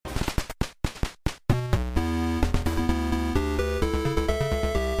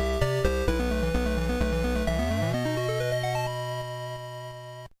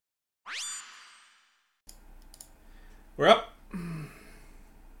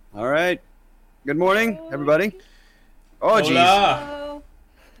All right. Good morning, everybody. Oh, geez. Hola.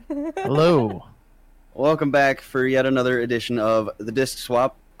 Hello. Welcome back for yet another edition of the Disc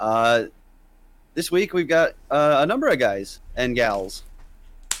Swap. This week we've got a number of guys and gals.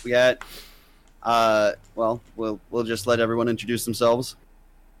 We got, we'll just let everyone introduce themselves.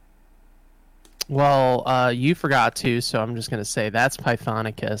 Well, you forgot to, so I'm just going to say that's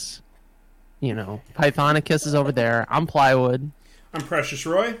Pythonicus. You know, Pythonicus is over there. I'm Plywood. I'm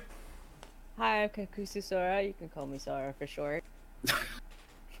PreciousRoy. Hi, I'm KakusuSora. You can call me Sora for short.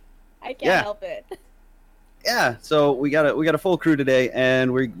 I can't Yeah. help it. Yeah, so we got a full crew today,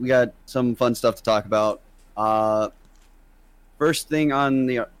 and we got some fun stuff to talk about. First thing on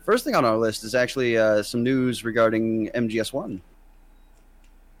our list is actually some news regarding MGS1.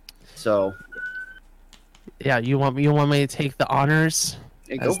 So Yeah, you want me to take the honors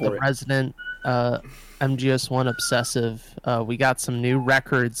yeah, go as for the it. resident MGS1 obsessive. We got some new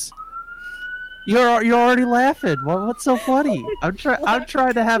records. You're already laughing. What's so funny? I'm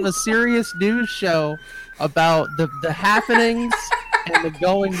trying to have a serious news show about the happenings and the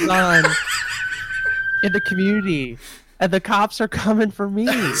goings on in the community, and the cops are coming for me.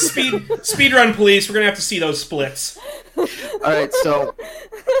 Speed run, please. We're gonna have to see those splits. All right, so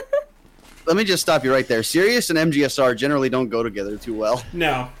let me just stop you right there. Sirius and MGSR generally don't go together too well.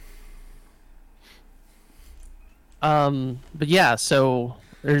 No. But yeah, so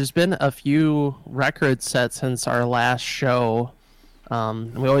there's been a few records set since our last show.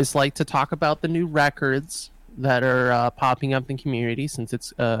 We always like to talk about the new records that are popping up in the community since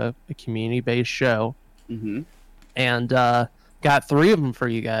it's a community-based show. Mm-hmm. And got 3 of them for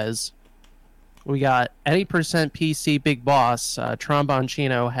you guys. We got any percent PC Big Boss.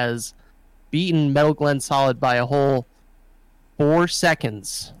 Tromboncino has beaten Metal Glen Solid by a whole 4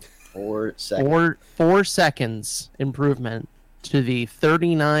 seconds. 4 seconds. 4 seconds improvement to the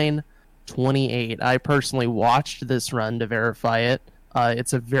 39.28. I personally watched this run to verify it.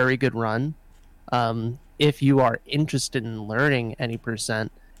 It's a very good run. If you are interested in learning any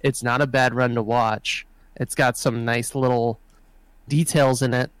percent, it's not a bad run to watch. It's got some nice little details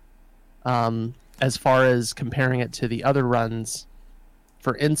in it. As far as comparing it to the other runs,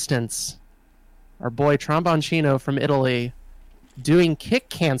 for instance, our boy Tromboncino from Italy doing kick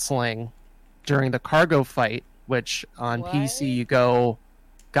canceling during the cargo fight, which on What? PC you go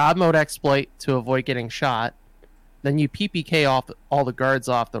God mode exploit to avoid getting shot, then you PPK off all the guards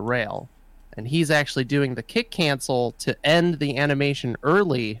off the rail, and he's actually doing the kick cancel to end the animation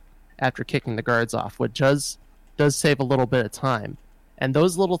early after kicking the guards off, which does save a little bit of time. And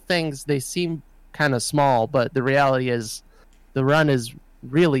those little things, they seem kind of small, but the reality is the run is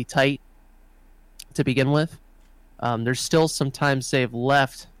really tight to begin with. There's still some time saved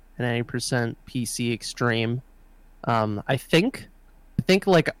left in any percent PC Extreme. I think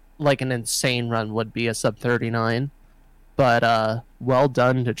like an insane run would be a sub 39, but well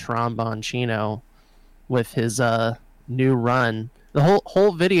done to Tromboncino with his new run. The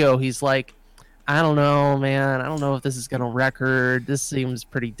whole video, he's like, I don't know, man. I don't know if this is gonna record. This seems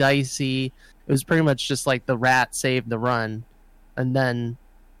pretty dicey. It was pretty much just like the rat saved the run, and then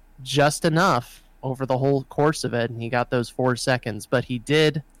just enough over the whole course of it, and he got those 4 seconds. But he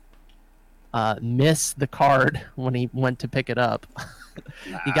did miss the card when he went to pick it up.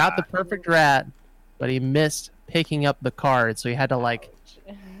 He got the perfect rat, but he missed picking up the card, so he had to like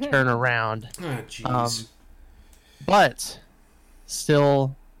turn around. Oh, jeez. But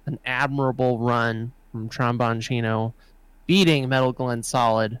still an admirable run from Tromboncino, beating Metal Glen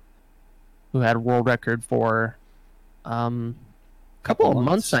Solid, who had a world record for couple of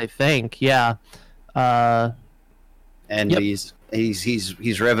months, I think. Yeah. And Yep. he's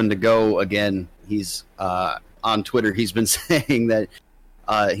revving to go again. He's on Twitter. He's been saying that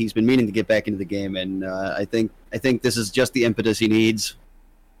he's been meaning to get back into the game, and I think this is just the impetus he needs.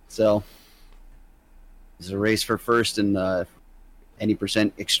 So it's a race for first in any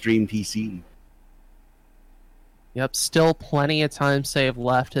percent extreme PC. Yep, still plenty of time saved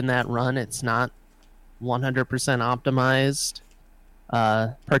left in that run. It's not 100% optimized.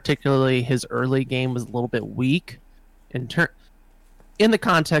 Particularly his early game was a little bit weak in the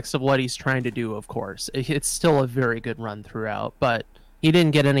context of what he's trying to do, of course. It's still a very good run throughout, but he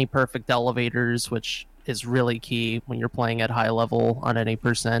didn't get any perfect elevators, which is really key when you're playing at high level on any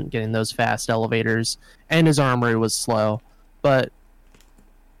percent, getting those fast elevators, and his armory was slow. But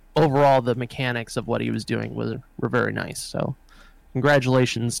overall, the mechanics of what he was doing were very nice. So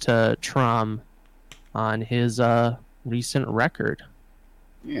congratulations to Trom on his recent record.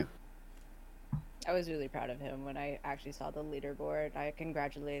 Yeah. I was really proud of him when I actually saw the leaderboard. I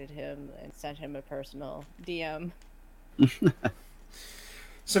congratulated him and sent him a personal DM.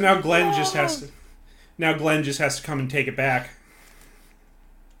 So now Glenn just has to. Now Glenn just has to come and take it back.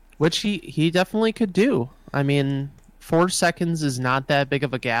 Which he definitely could do. I mean, 4 seconds is not that big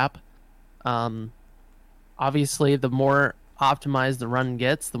of a gap. Obviously, the more optimized the run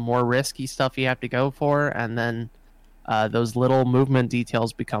gets, the more risky stuff you have to go for, and then those little movement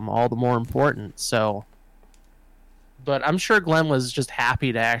details become all the more important. So, but I'm sure Glenn was just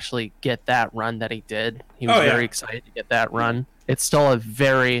happy to actually get that run that he did. He was very excited to get that run. It's still a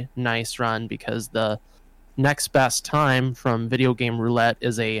very nice run because the next best time from Video Game Roulette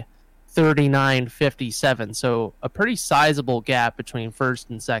is a 39:57, so a pretty sizable gap between first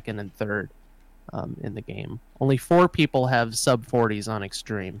and second and third in the game. Only 4 people have sub 40s on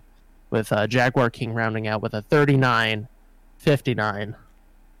Extreme, with Jaguar King rounding out with a 39:59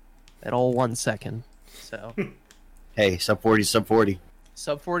 at all 1 second. So, hey, sub 40, sub 40.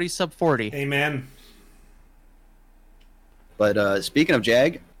 Sub 40, sub 40. Amen. But speaking of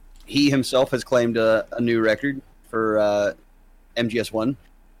Jag, he himself has claimed a new record for MGS1.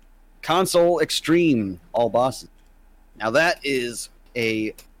 Console Extreme All Bosses. Now that is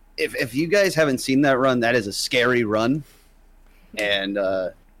a... If you guys haven't seen that run, that is a scary run. And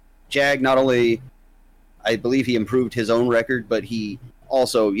Jag not only... I believe he improved his own record, but he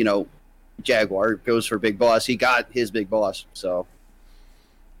also, Jaguar goes for Big Boss. He got his Big Boss. So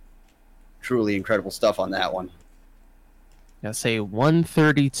truly incredible stuff on that one. Yeah, say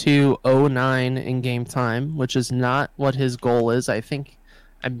 1:32:09 in game time, which is not what his goal is.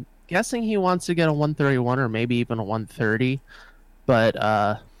 I'm guessing he wants to get a 1:31 or maybe even a 1:30. But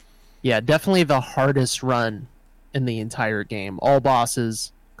yeah, definitely the hardest run in the entire game. All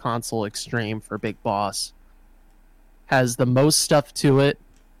bosses, console extreme for Big Boss. Has the most stuff to it.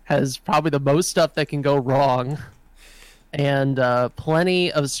 Has probably the most stuff that can go wrong. And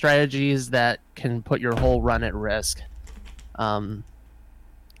plenty of strategies that can put your whole run at risk. And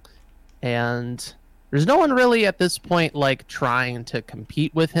there's no one really at this point trying to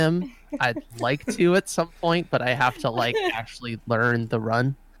compete with him. I'd like to at some point, but I have to actually learn the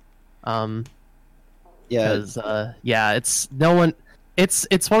run. It's no one.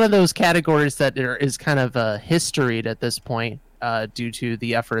 It's one of those categories that there is kind of historied at this point due to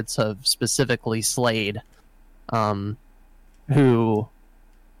the efforts of specifically Slade, who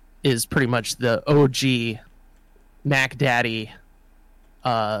is pretty much the OG Mac Daddy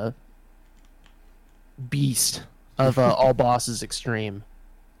beast of All Bosses Extreme.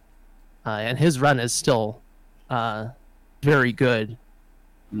 And his run is still very good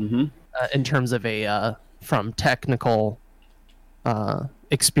in terms of from technical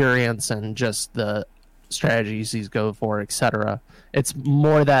experience and just the strategies he's go for, etc. It's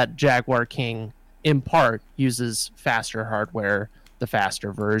more that Jaguar King, in part, uses faster hardware, the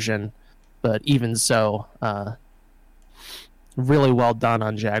faster version, but even so, really well done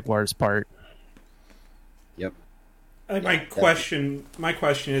on Jaguar's part. Yep. My question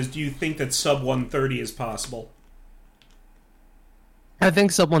is, do you think that sub 130 is possible? I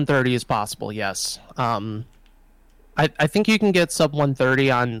think sub 130 is possible, yes. I think you can get sub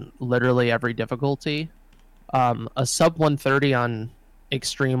 130 on literally every difficulty. A sub 130 on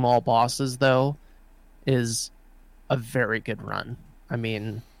extreme all bosses, though, is a very good run. I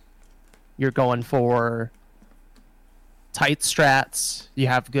mean, you're going for tight strats, you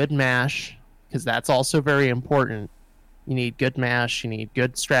have good mash, because that's also very important. You need good mash, you need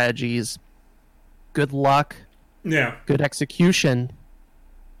good strategies, good luck, good execution,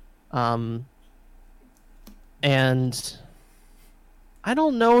 and I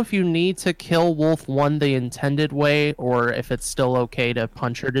don't know if you need to kill Wolf 1 the intended way, or if it's still okay to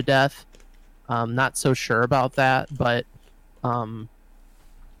punch her to death. Not so sure about that, but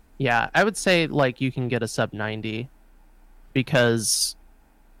yeah, I would say you can get a sub 90 because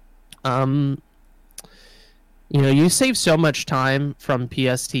you save so much time from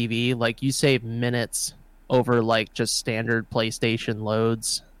PSTV. You save minutes over just standard PlayStation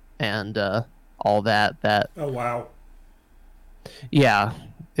loads and all that. Oh wow. Yeah,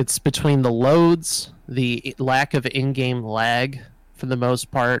 it's between the loads, the lack of in-game lag for the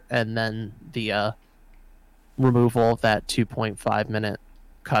most part, and then the removal of that 2.5 minute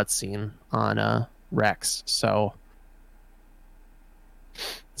cutscene on Rex. So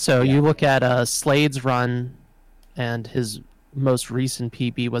you look at Slade's run, and his most recent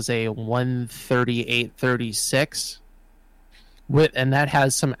PB was a 1:38:36. And that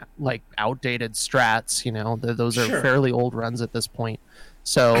has some outdated strats, those are fairly old runs at this point.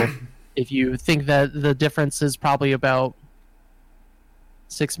 So if you think that the difference is probably about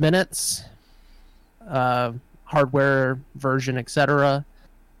 6 minutes, hardware version, etc.,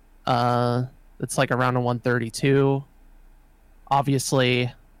 it's around a 132.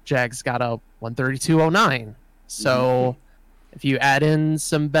 Obviously, Jag's got a 132.09. So if you add in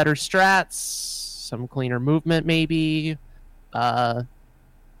some better strats, some cleaner movement maybe, that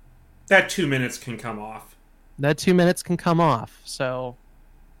 2 minutes can come off. That 2 minutes can come off. So,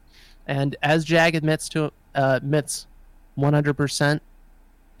 and as Jag admits 100%,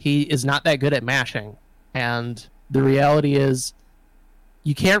 he is not that good at mashing. And the reality is,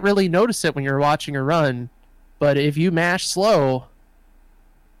 you can't really notice it when you're watching a run, but if you mash slow,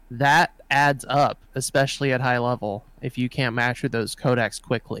 that adds up, especially at high level. If you can't mash with those codecs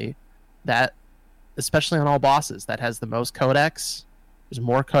quickly, that, especially on all bosses, that has the most codecs. There's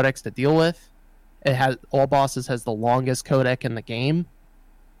more codecs to deal with. It has, all bosses has the longest codec in the game,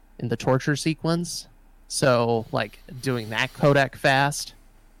 in the torture sequence. So, like, doing that codec fast,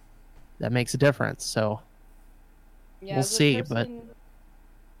 that makes a difference. So, Yeah, we'll see. But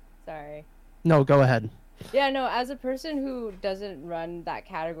sorry. No, go ahead. Yeah, no, as a person who doesn't run that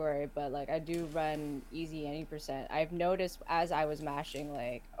category, but like I do run easy any percent, I've noticed as I was mashing,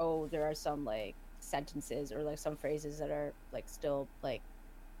 like, oh, there are some like sentences or like some phrases that are like still like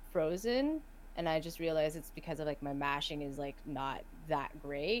frozen, and I just realized it's because of like my mashing is like not that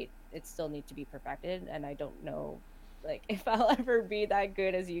great. It still needs to be perfected, and I don't know like if I'll ever be that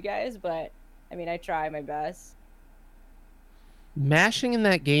good as you guys, but I mean, I try my best. Mashing in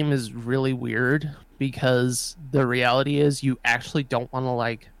that game is really weird because the reality is you actually don't want to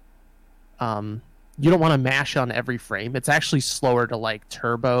like you don't want to mash on every frame. It's actually slower to like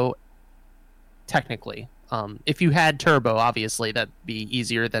turbo technically. If you had turbo, obviously that'd be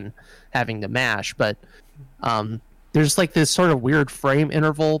easier than having to mash, but there's like this sort of weird frame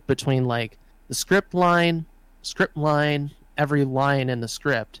interval between like the script line, every line in the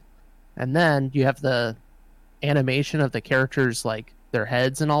script, and then you have the animation of the characters, like their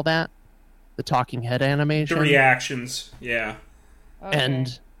heads and all that, the talking head animation, the reactions, yeah. Okay.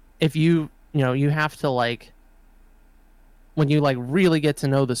 And if you have to like, when you like really get to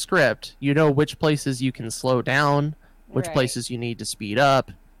know the script, you know which places you can slow down, which Right. places you need to speed up,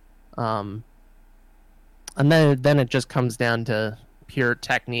 and then it just comes down to pure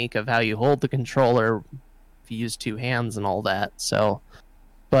technique of how you hold the controller, if you use two hands and all that. So,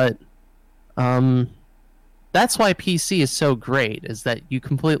 but that's why PC is so great, is that you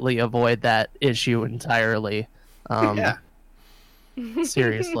completely avoid that issue entirely. Yeah.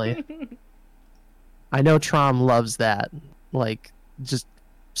 Seriously. I know Trom loves that. Like, just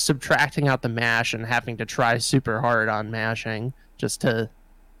subtracting out the mash and having to try super hard on mashing just to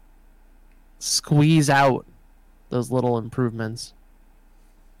squeeze out those little improvements.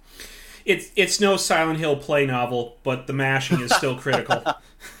 It's no Silent Hill play novel, but the mashing is still critical.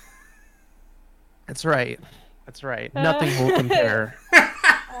 That's right. That's right. Nothing will compare.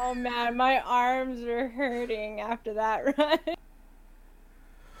 Oh man, my arms are hurting after that run.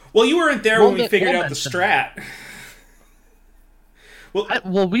 Well, you weren't there when we figured out the strat.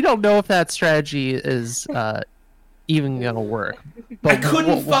 Well, we don't know if that strategy is even going to work. But I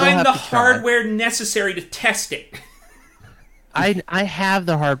couldn't find the hardware necessary to test it. I have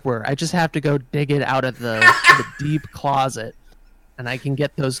the hardware. I just have to go dig it out of the deep closet, and I can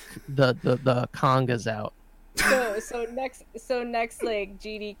get those the congas out. So next like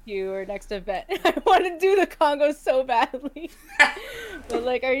GDQ or next event, I want to do the Congo so badly. But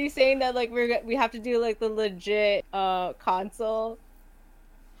like, are you saying that like we have to do like the legit console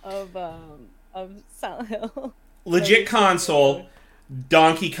of Silent Hill? Legit console,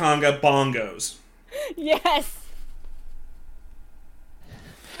 Donkey Konga bongos. Yes.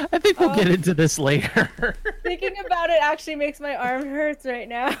 I think we'll get into this later. Thinking about it actually makes my arm hurts right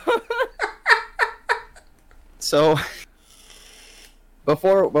now. So,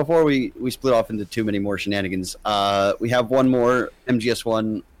 before we split off into too many more shenanigans, we have one more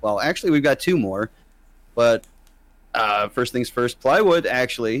MGS1. Well, actually, we've got two more. But first things first, Plywood,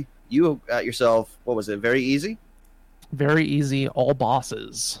 actually, you got yourself, what was it, very easy? Very easy, all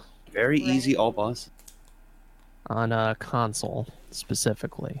bosses. Very easy, all boss. On a console,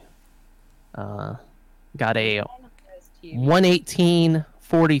 specifically. Got a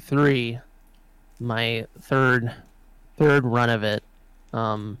 118.43. My third run of it,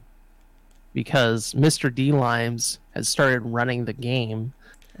 because Mr. D Limes has started running the game,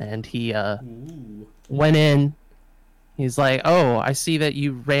 and he went in. He's like, "Oh, I see that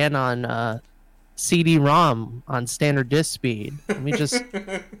you ran on CD-ROM on standard disk speed. Let me just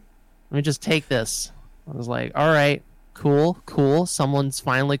take this." I was like, "All right, cool. Someone's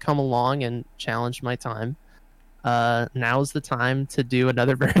finally come along and challenged my time. Now's the time to do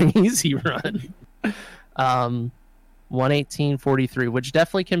another very easy run." 118.43, which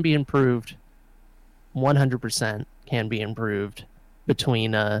definitely can be improved. 100% can be improved.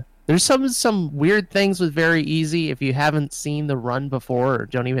 between there's some weird things with very easy. If you haven't seen the run before or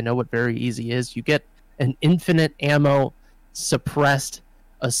don't even know what very easy is, you get an infinite ammo suppressed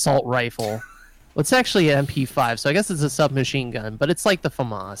assault rifle. Well, it's actually an MP5, so I guess it's a submachine gun, but it's like the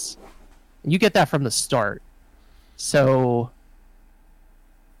FAMAS. You get that from the start. So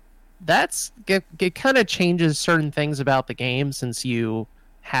it kind of changes certain things about the game since you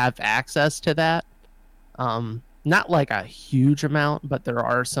have access to that. Not like a huge amount, but there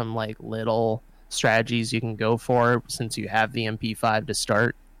are some like little strategies you can go for since you have the MP5 to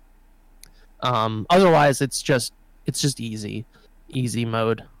start. Otherwise, it's just easy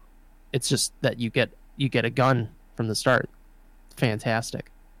mode. It's just that you get a gun from the start.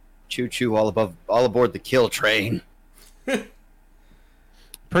 Fantastic. Choo choo, all aboard the kill train.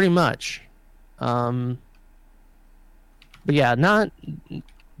 Pretty much. But yeah,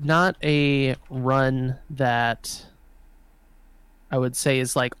 not a run that I would say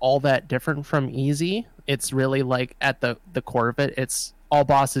is like all that different from easy. It's really like at the core of it, it's all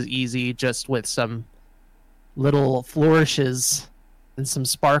bosses easy, just with some little flourishes and some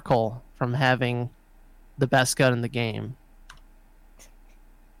sparkle from having the best gun in the game.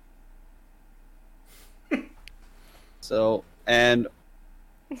 So, and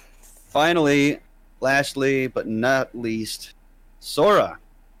finally, lastly but not least, Sora.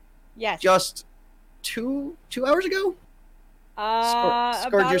 Yes. Just two hours ago?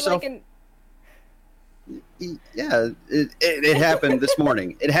 Scored about yourself. like Yeah, it happened this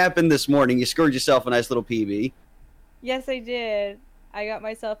morning. It happened this morning. You scored yourself a nice little PB. Yes, I did. I got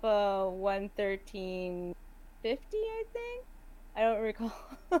myself a 113.50, I think. I don't recall.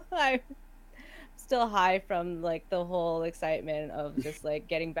 I'm still high from like the whole excitement of just like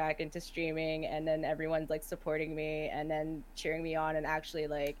getting back into streaming, and then everyone's like supporting me and then cheering me on and actually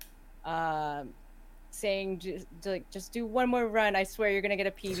like saying just do one more run. I swear you're gonna get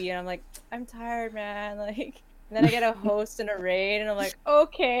a PB. And I'm like, I'm tired, man. Like, and then I get a host and a raid, and I'm like,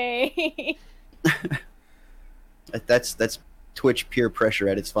 okay. That's Twitch peer pressure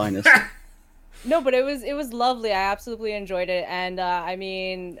at its finest. No, but it was lovely. I absolutely enjoyed it, and I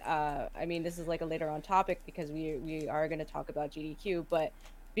mean, this is like a later on topic because we are going to talk about GDQ, but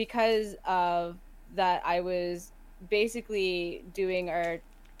because of that, I was basically doing our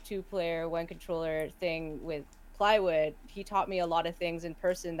 2-player 1-controller thing with Plywood. He taught me a lot of things in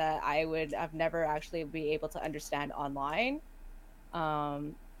person that I would have never actually be able to understand online,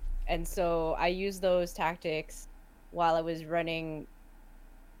 and so I used those tactics while I was running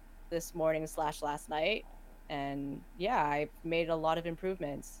this morning / last night, and yeah, I made a lot of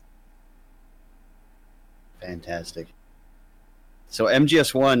improvements. Fantastic. So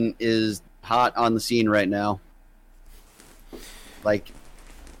MGS1 is hot on the scene right now. Like,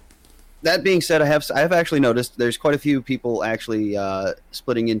 that being said, I have actually noticed there's quite a few people actually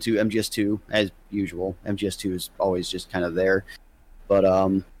splitting into MGS2 as usual. MGS2 is always just kind of there, but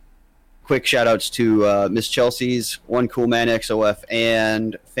quick shout outs to Miss Chelsea's, One Cool Man XOF,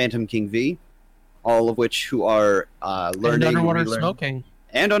 and Phantom King V, all of which who are learning. And Underwater Smoking.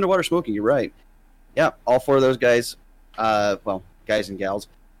 And Underwater Smoking, you're right. Yeah, all 4 of those guys, guys and gals,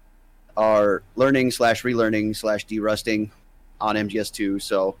 are learning / relearning / derusting on MGS2.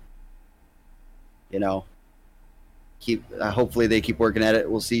 So, you know, hopefully they keep working at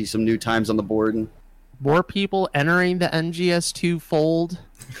it. We'll see some new times on the board. And more people entering the MGS2 fold.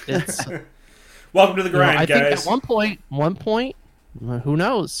 It's welcome to the grind, I guys. think at one point, who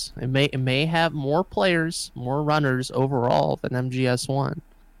knows? It may have more players, more runners overall than MGS1.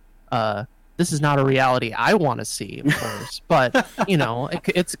 This is not a reality I want to see, of course, but you know, it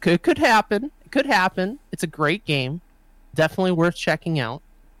could happen. It could happen. It's a great game, definitely worth checking out.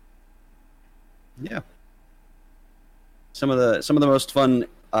 Yeah, some of the most fun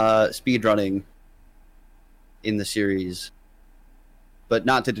speedrunning in the series, but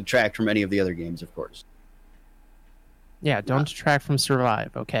not to detract from any of the other games, of course. Yeah, don't detract from Survive,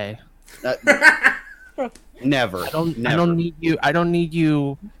 okay? Never. I don't need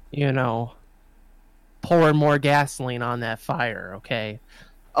you, you know, pouring more gasoline on that fire, okay?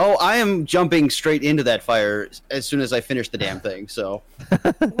 Oh, I am jumping straight into that fire as soon as I finish the damn thing, so.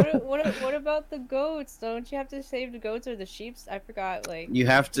 What about the goats? Don't you have to save the goats or the sheep? I forgot, like... You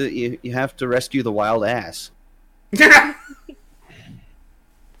have to rescue the wild ass.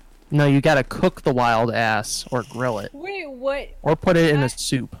 No, you gotta cook the wild ass or grill it. Wait, what? Or put it in a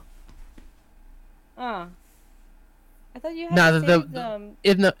soup. I thought you had to save them.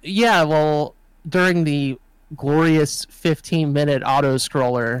 Well, during the glorious 15-minute auto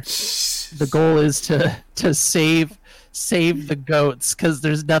scroller, the goal is to save save the goats because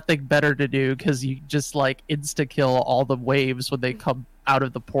there's nothing better to do because you just like insta-kill all the waves when they come out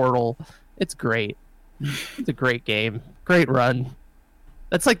of the portal. It's great. It's a great game. Great run.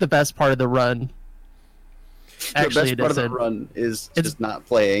 That's like the best part of the run. Actually, the best part of the run is just not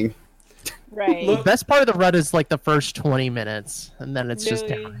playing. Right. The best part of the run is like the first 20 minutes, and then it's just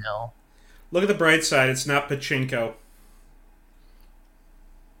downhill. Look at the bright side. It's not pachinko.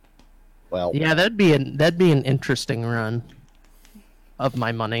 Well, Yeah, that'd be an interesting run of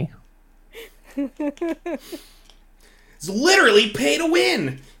my money. It's literally pay to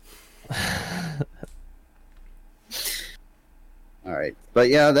win. all right. But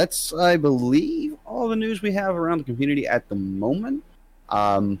yeah, that's, I believe, all the news we have around the community at the moment.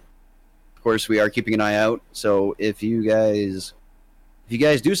 Of course, we are keeping an eye out. So if you guys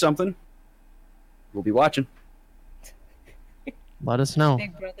do something, we'll be watching. Let us know.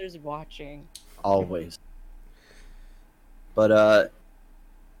 Big Brother's watching. Always. But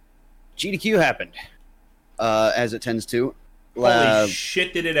GDQ happened, as it tends to. Holy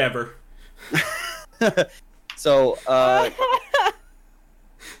shit, did it ever. So,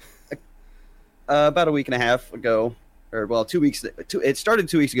 about a week and a half ago, or well, 2 weeks. It started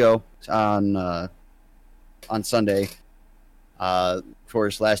 2 weeks ago on Sunday. Of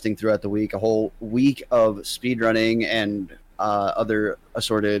course, lasting throughout the week, a whole week of speedrunning and other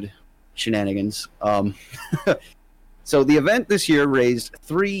assorted shenanigans. So the event this year raised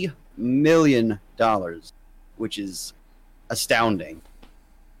 $3 million, which is astounding.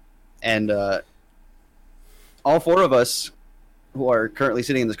 And all four of us who are currently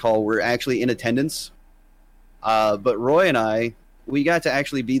sitting in this call were actually in attendance. But Roy and I, we got to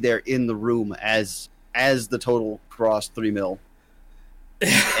actually be there in the room as the total crossed 3 mil.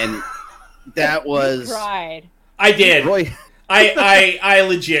 And that was... You cried. I did. Roy... I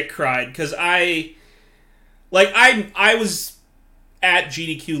legit cried because I was at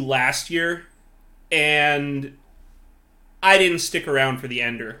GDQ last year and I didn't stick around for the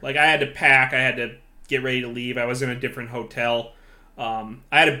ender. Like, I had to pack, I had to get ready to leave. I was in a different hotel. I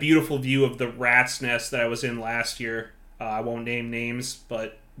had a beautiful view of the rat's nest that I was in last year. I won't name names,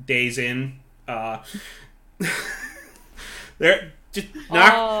 but Days Inn. There, just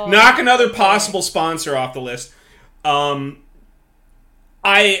knock another possible sponsor off the list.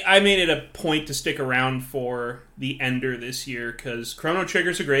 I made it a point to stick around for the Ender this year because Chrono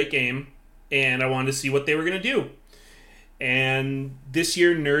Trigger's a great game, and I wanted to see what they were going to do. And this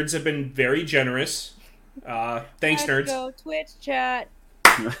year, nerds have been very generous. Thanks, nerds. Let's go Twitch chat.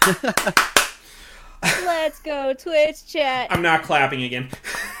 Let's go Twitch chat. I'm not clapping again.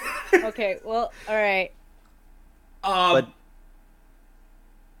 Okay, well, all right. But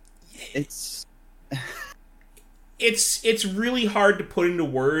it's really hard to put into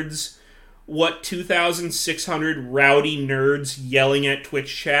words what 2,600 rowdy nerds yelling at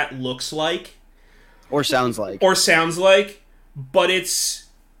Twitch chat looks like. Or sounds like. But it's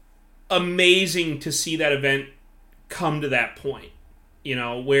amazing to see that event come to that point. You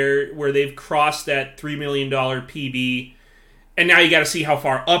know, where they've crossed that $3 million PB, and now you got to see how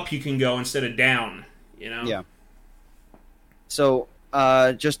far up you can go instead of down, you know? Yeah. So,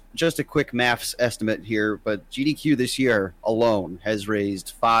 just a quick maths estimate here, but GDQ this year alone has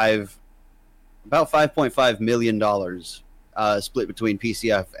raised about $5.5 million, split between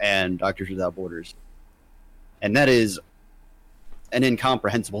PCF and Doctors Without Borders. And that is an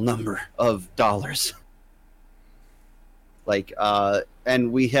incomprehensible number of dollars. Like,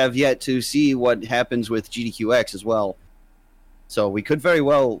 and we have yet to see what happens with GDQX as well. So we could very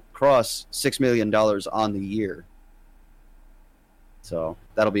well cross $6 million on the year. So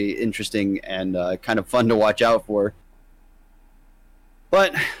that'll be interesting and kind of fun to watch out for.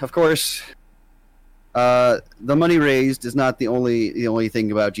 But of course, the money raised is not the only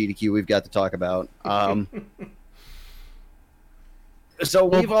thing about GDQ we've got to talk about. So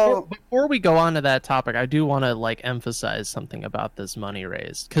before we go on to that topic, I do want to emphasize something about this money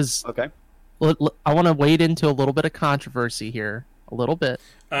raised because okay, I want to wade into a little bit of controversy here, a little bit,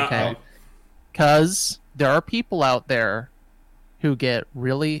 okay? Because there are people out there who get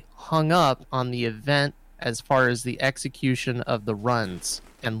really hung up on the event as far as the execution of the runs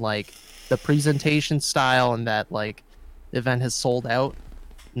and the presentation style and that the event has sold out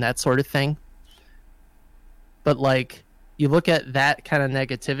and that sort of thing. But you look at that kind of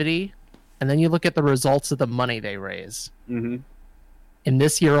negativity and then you look at the results of the money they raise. Mm-hmm. In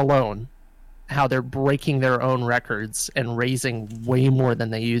this year alone, how they're breaking their own records and raising way more than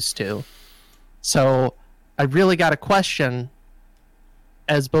they used to. So I really got a question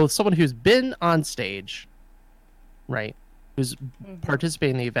as both someone who's been on stage, right, who's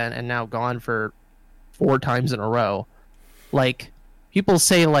participating in the event and now gone for 4 times in a row, like people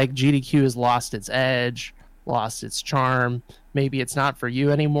say like GDQ has lost its edge, lost its charm. Maybe it's not for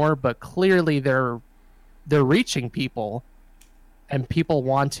you anymore, but clearly they're reaching people, and people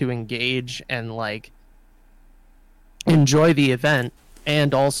want to engage and like enjoy the event,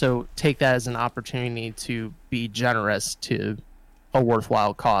 and also take that as an opportunity to be generous to a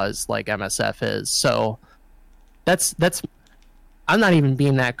worthwhile cause like MSF is. So that's I'm not even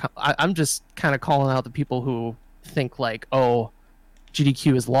being that. I'm just kind of calling out the people who think like, oh,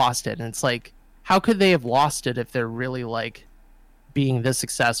 GDQ has lost it, and it's like, how could they have lost it if they're really like being this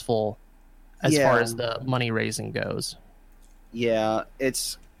successful as far as the money raising goes? Yeah,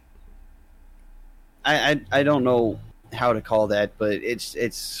 it's I don't know how to call that, but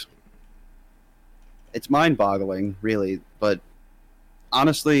it's mind-boggling, really. But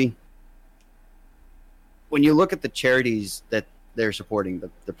honestly, when you look at the charities that they're supporting,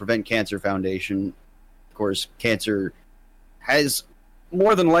 the Prevent Cancer Foundation, of course, cancer has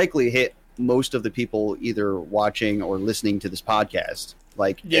more than likely hit most of the people either watching or listening to this podcast.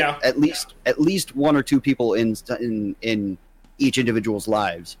 Like, at least one or two people in each individual's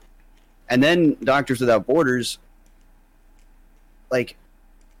lives. And then Doctors Without Borders, like,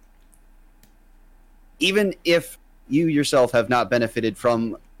 even if you yourself have not benefited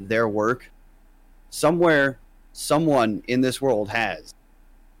from their work, somewhere, someone in this world has.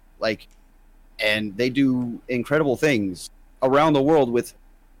 Like, and they do incredible things around the world with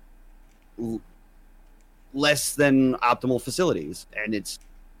less than optimal facilities, and it's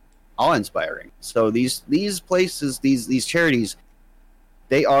awe-inspiring. So these places, these charities,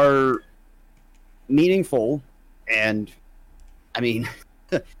 they are meaningful, and I mean,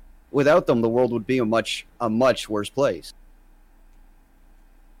 without them, the world would be a much worse place.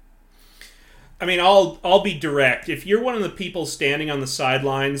 I mean, I'll be direct. If you're one of the people standing on the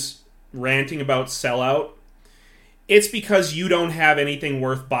sidelines ranting about sellout, it's because you don't have anything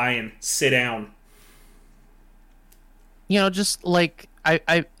worth buying. Sit down. You know, just like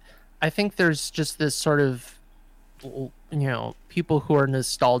I think there's just this sort of, you know, people who are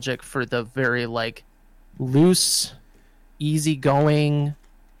nostalgic for the very like loose, easygoing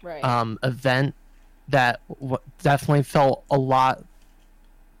event that definitely felt a lot.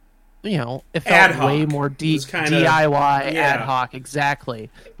 You know, it felt way more DIY, ad hoc, exactly.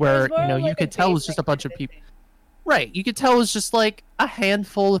 Where, you know, you could tell it was just a bunch of people. Right, you could tell it was just like a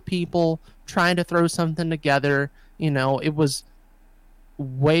handful of people trying to throw something together. You know, it was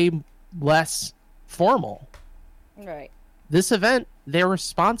way less formal. Right. This event, they were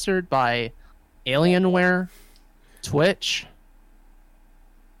sponsored by Alienware, Twitch,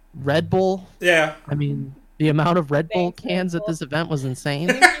 Red Bull. Yeah. I mean, the amount of Red Bull cans at this event was insane.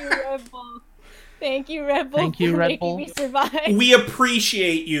 Thank you, Red Bull. Thank you, Red Bull. Thank you, Red Bull. Me survive. We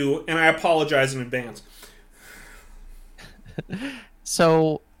appreciate you, and I apologize in advance.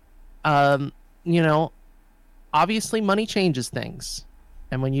 So, you know, obviously money changes things.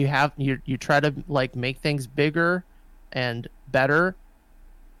 And when you have, you try to like make things bigger and better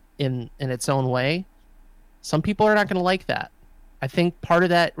in its own way, some people are not going to like that. I think part of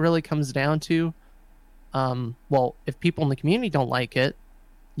that really comes down to, well, if people in the community don't like it,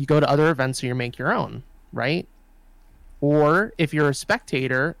 you go to other events or you make your own, right? Or if you're a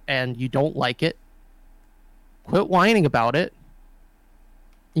spectator and you don't like it, quit whining about it.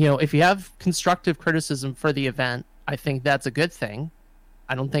 You know, if you have constructive criticism for the event, I think that's a good thing.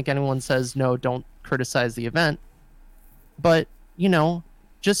 I don't think anyone says, no, don't criticize the event. But, you know,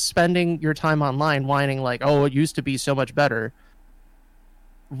 just spending your time online whining like, oh, it used to be so much better.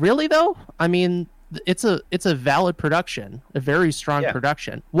 Really, though? I mean, it's a valid production, a very strong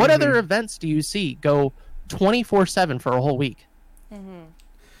production. What other events do you see go 24/7 for a whole week? Mm-hmm.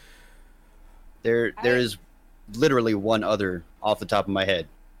 There is literally one other off the top of my head.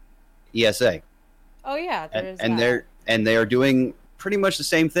 ESA. Oh yeah, and they are doing pretty much the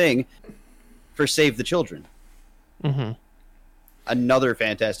same thing for Save the Children. Mm-hmm. Another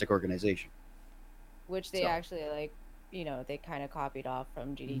fantastic organization. Which they actually like, you know, they kind of copied off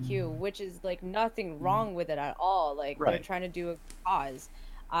from GDQ, which is like nothing wrong with it at all. Like they're trying to do a cause.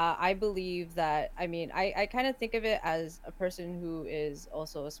 I believe that. I mean, I kind of think of it as a person who is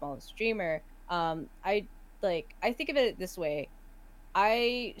also a small streamer. I think of it this way.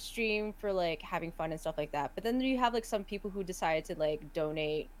 I stream for like having fun and stuff like that, but then you have like some people who decide to like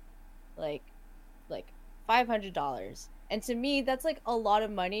donate like $500, and to me that's like a lot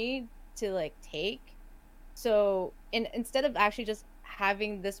of money to like take. So instead of actually just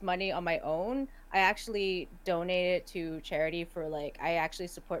having this money on my own, I actually donate it to charity for like, I actually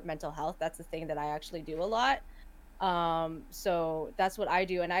support mental health. That's the thing that I actually do a lot. So that's what I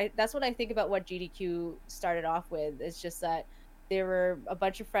do, and that's what I think about what GDQ started off with. It's just that there were a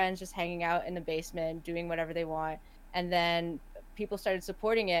bunch of friends just hanging out in the basement doing whatever they want, and then people started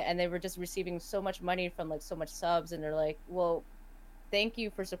supporting it, and they were just receiving so much money from like so much subs, and they're like, well, thank you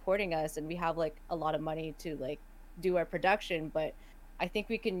for supporting us, and we have like a lot of money to like do our production, but I think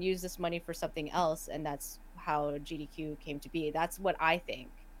we can use this money for something else, and that's how GDQ came to be. That's what I think.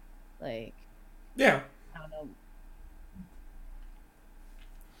 Like, Yeah. I don't know.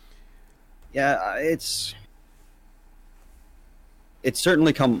 Yeah, it's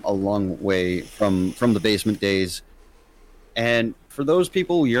certainly come a long way from the basement days, and for those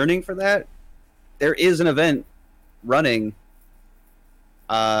people yearning for that, there is an event running.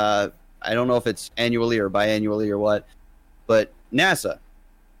 I don't know if it's annually or biannually or what, but NASA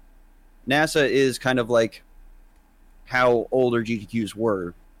is kind of like how older GTQs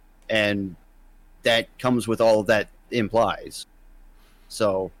were, and that comes with all of that implies.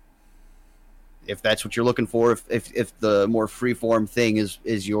 So if that's what you're looking for, if the more freeform thing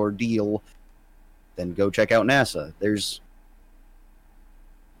is your deal, then go check out NASA. There's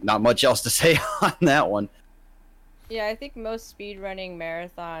not much else to say on that one. Yeah, I think most speedrunning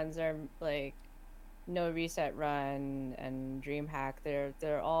marathons are like No Reset Run and DreamHack.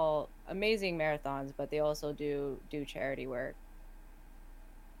 They're all amazing marathons, but they also do charity work.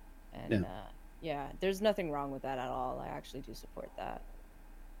 And yeah, there's nothing wrong with that at all. I actually do support that.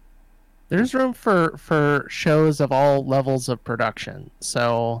 There's room for shows of all levels of production.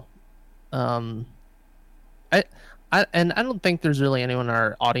 So, I don't think there's really anyone in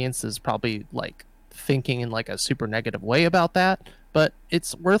our audience is probably like thinking in like a super negative way about that, but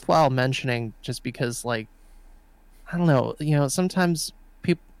it's worthwhile mentioning just because, like, I don't know, sometimes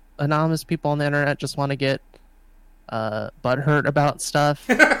anonymous people on the internet just want to get butthurt about stuff,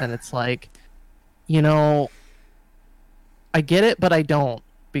 and it's like, I get it, but I don't,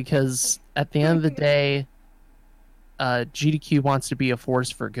 because at the end of the day, GDQ wants to be a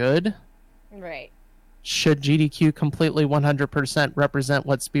force for good. Right. Should GDQ completely 100% represent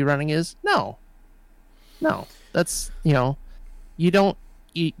what speedrunning is? No. That's, you don't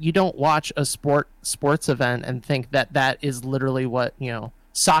watch a sports event and think that is literally what,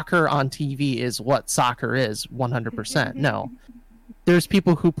 soccer on TV is what soccer is 100%. No. There's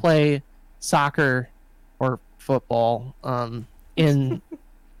people who play soccer or football in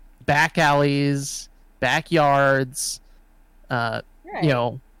back alleys, backyards, Right.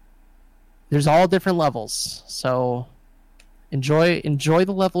 There's all different levels. So enjoy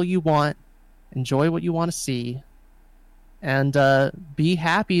the level you want, enjoy what you want to see, and be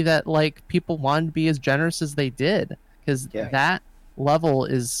happy that like people wanted to be as generous as they did, because that level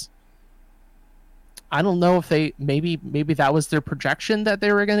is, I don't know if they maybe that was their projection that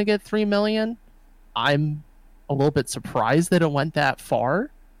they were going to get 3 million. I'm a little bit surprised that it went that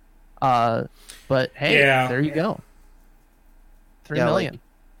far. But hey, there you go. 3 million.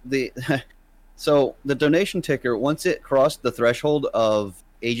 Like so the donation ticker, once it crossed the threshold of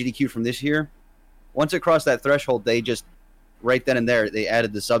AGDQ from this year, once it crossed that threshold, they just right then and there they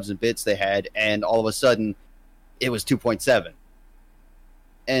added the subs and bits they had, and all of a sudden it was 2.7.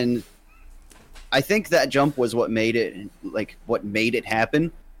 And I think that jump was what made it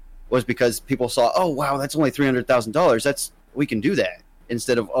happen, was because people saw, oh wow, that's only $300,000. We can do that,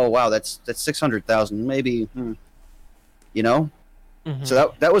 instead of, oh wow, that's 600,000 maybe. Mm-hmm.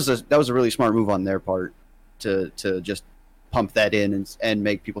 So that was a really smart move on their part to just pump that in and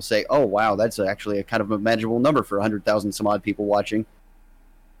make people say, oh wow, that's actually a kind of a manageable number for 100,000 some odd people watching.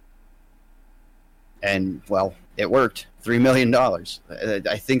 And well, it worked. $3 million.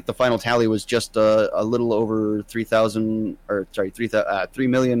 I think the final tally was just a little over 3,000, or sorry,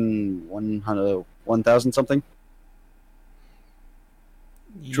 3,101,000 something.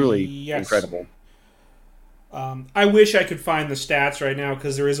 Truly incredible. I wish I could find the stats right now,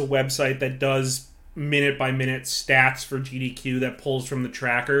 because there is a website that does minute-by-minute stats for GDQ that pulls from the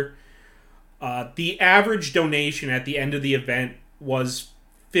tracker. The average donation at the end of the event was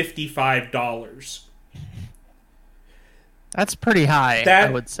 $55. That's pretty high, I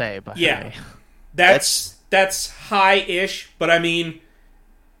would say. But yeah, that's high-ish, but I mean,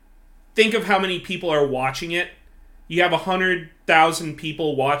 think of how many people are watching it. You have 100,000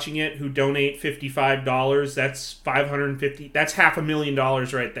 people watching it who donate $55. That's $550. That's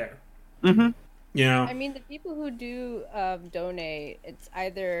 $500,000 right there. Mm-hmm. I mean, the people who do donate, it's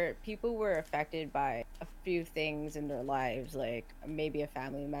either people were affected by a few things in their lives, like maybe a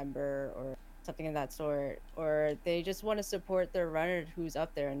family member or something of that sort, or they just want to support their runner who's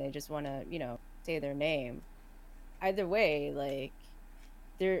up there and they just want to, say their name. Either way, like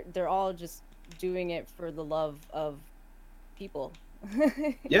they're all just doing it for the love of people.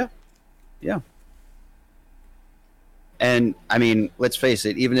 Yeah. And I mean, let's face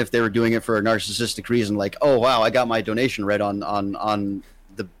it, even if they were doing it for a narcissistic reason, like, oh wow, I got my donation read on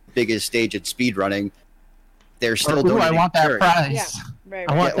the biggest stage at speedrunning, they're still donating. I want that charity. prize. Yeah, right.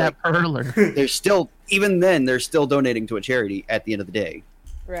 I want that perler. They're still, even then, they're still donating to a charity at the end of the day.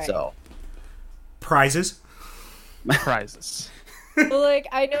 Right. So Prizes. Well, like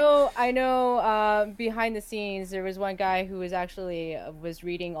I know. Behind the scenes, there was one guy who was actually was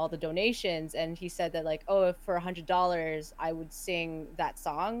reading all the donations, and he said that like, oh, if for $100, I would sing that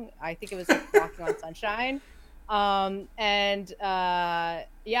song. I think it was like "Walking on Sunshine."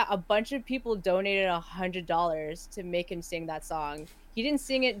 Yeah, a bunch of people donated $100 to make him sing that song. He didn't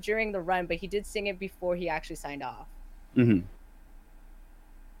sing it during the run, but he did sing it before he actually signed off. Mm-hmm.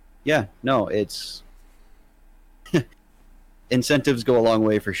 Yeah, no, it's incentives go a long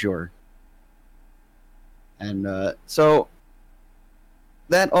way for sure. And so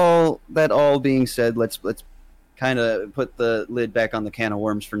that all being said, let's kind of put the lid back on the can of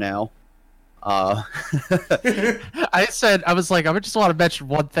worms for now. I was like, I just want to mention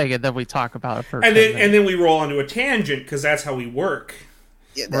one thing, and then we talk about it for. And then we roll onto a tangent because that's how we work.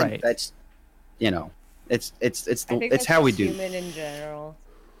 Yeah, right. That's it's I think how we just do. Human in general.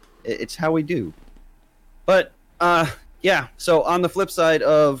 It's how we do. But yeah. So on the flip side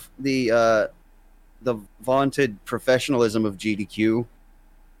of the vaunted professionalism of GDQ,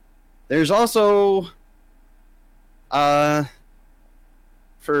 there's also for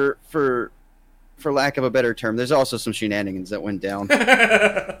lack of a better term, there's also some shenanigans that went down.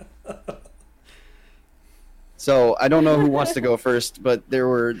 So I don't know who wants to go first, but there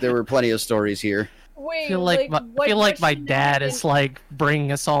were plenty of stories here. Wait, I feel like my dad is like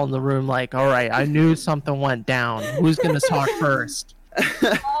bringing us all in the room. Like, all right, I knew something went down. Who's gonna talk first?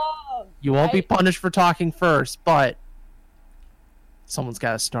 You won't be punished for talking first, but someone's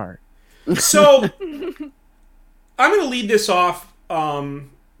got to start. So I'm going to lead this off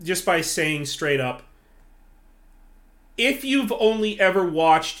just by saying straight up, if you've only ever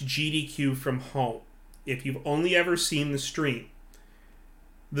watched GDQ from home, if you've only ever seen the stream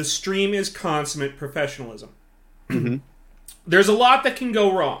is consummate professionalism. Mm-hmm. There's a lot that can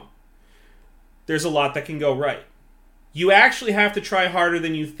go wrong. There's a lot that can go right. You actually have to try harder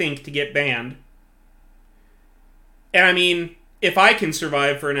than you think to get banned. And I mean, if I can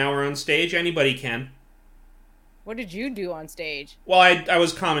survive for an hour on stage, anybody can. What did you do on stage? Well, I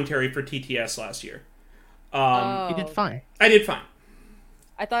was commentary for TTS last year. You did fine. I did fine.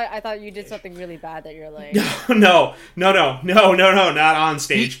 I thought you did something really bad that you're like... No, not on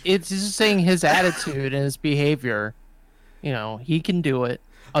stage. It's just saying his attitude and his behavior. You know, he can do it.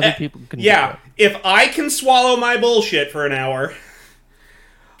 Other people can do it. Yeah, if I can swallow my bullshit for an hour,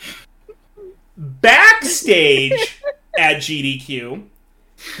 backstage at GDQ,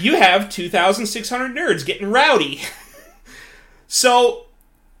 you have 2,600 nerds getting rowdy. So,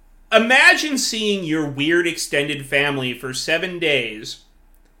 imagine seeing your weird extended family for 7 days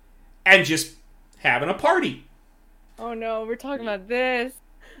and just having a party. Oh no, we're talking about this.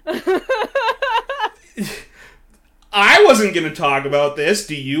 I wasn't going to talk about this.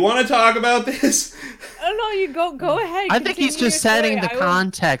 Do you want to talk about this? Oh no, you go ahead. I think he's just setting the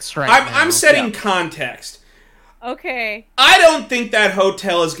context right now. I'm setting context. Okay. I don't think that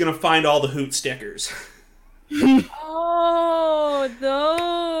hotel is going to find all the hoot stickers. Oh,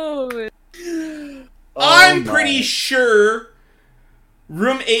 those. I'm pretty sure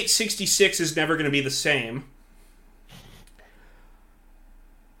room 866 is never going to be the same.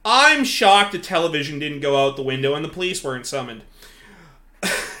 I'm shocked the television didn't go out the window and the police weren't summoned.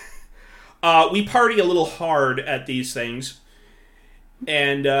 We party a little hard at these things.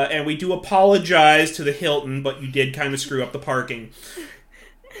 And we do apologize to the Hilton, but you did kind of screw up the parking.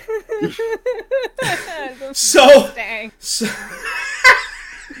 So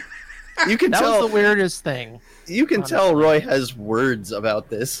you can that tell was the weirdest thing. You can tell Roy has words about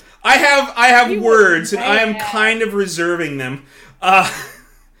this. I have words, and I am kind of reserving them.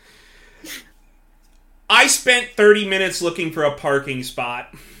 I spent 30 minutes looking for a parking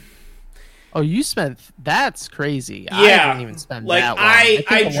spot. Oh, you spent... That's crazy. Yeah. I didn't even spend like, that long.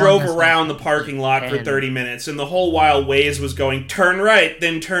 I drove around the parking lot for 30 minutes, and the whole while Waze was going, turn right,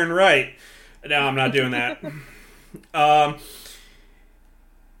 then turn right. No, I'm not doing that.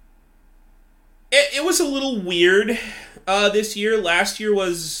 It was a little weird this year. Last year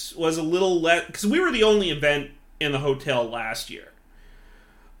was a little less... Because we were the only event in the hotel last year.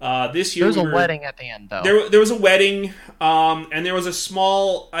 This year there was a wedding at the end, though. There was a wedding, and there was a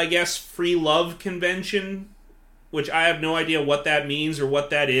small, I guess, free love convention which I have no idea what that means or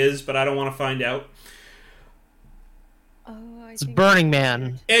what that is, but I don't want to find out. Oh, It's Burning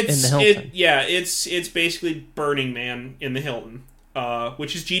Man in the Hilton. It's basically Burning Man in the Hilton,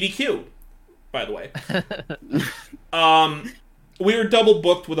 which is GDQ, by the way. We were double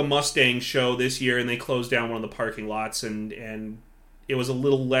booked with a Mustang show this year, and they closed down one of the parking lots, and it was a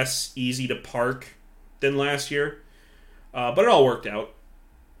little less easy to park than last year, but it all worked out.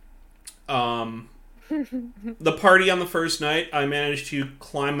 The party on the first night, I managed to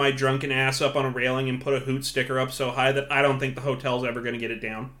climb my drunken ass up on a railing and put a hoot sticker up so high that I don't think the hotel's ever going to get it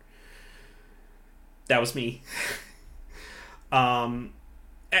down. That was me. We're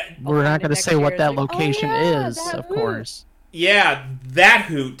not going to say what that location is, of course. Yeah, that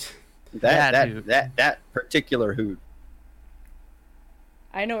hoot. That particular hoot.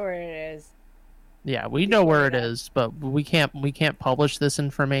 I know where it is. Yeah, we know where it is, but we can't publish this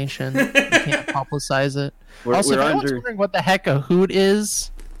information. We can't publicize it. Also, if anyone's wondering what the heck a hoot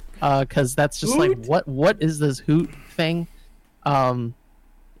is, because that's just hoot? like what is this hoot thing? I don't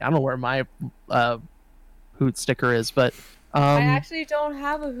know where my hoot sticker is, but I actually don't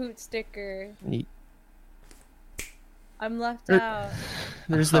have a hoot sticker. I'm left out.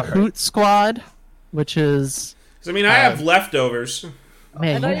 There's the Hoot Squad, which is. I mean, I have leftovers.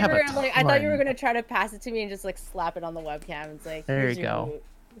 Man, I thought you were gonna try to pass it to me and just like slap it on the webcam. It's like, there you go. Hoot.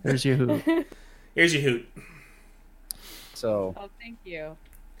 There's your hoot. Here's your hoot. So. Oh, thank you.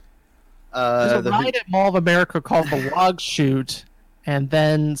 There's a ride at Mall of America called the Log Shoot, and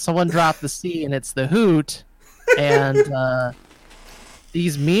then someone dropped the C, and it's the Hoot, and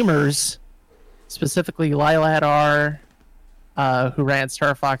these memers, specifically Lilat R, who ran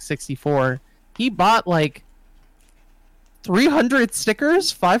Star Fox 64, he bought like 300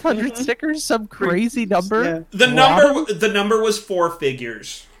 stickers, 500 stickers, some crazy number. Yeah. The number was 4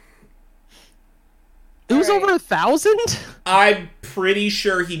 figures. It was over 1,000? I'm pretty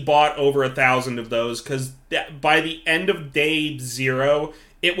sure he bought over 1,000 of those, because by the end of day 0,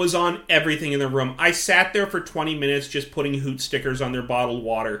 it was on everything in the room. I sat there for 20 minutes just putting Hoot stickers on their bottled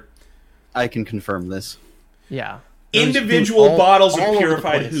water. I can confirm this. Yeah. Individual bottles of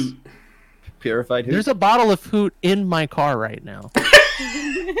purified Hoot. Purified Hoot? There's a bottle of Hoot in my car right now.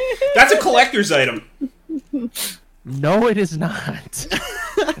 That's a collector's item. No, it is not.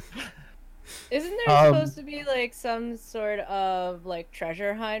 Isn't there supposed to be like some sort of like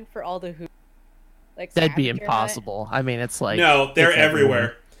treasure hunt for all the Hoot? Like that'd be impossible. I mean, it's like no, they're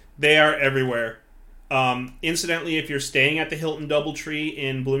everywhere. They are everywhere. Incidentally, if you're staying at the Hilton Doubletree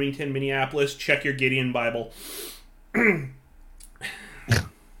in Bloomington, Minneapolis, check your Gideon Bible.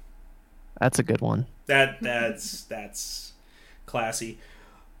 That's a good one. That's classy.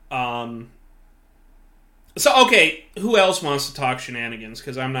 So, okay, who else wants to talk shenanigans?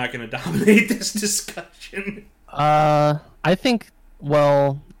 Because I'm not going to dominate this discussion. I think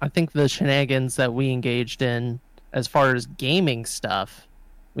the shenanigans that we engaged in, as far as gaming stuff,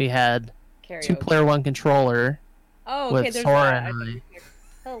 we had karaoke. 2-player 1 controller. Oh, okay, with there's Sora that. and I.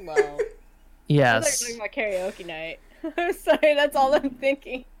 Hello. Yes. I thought you were talking about karaoke night. Sorry, that's all I'm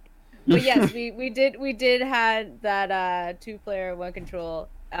thinking. But yes, we did had that 2-player 1 control.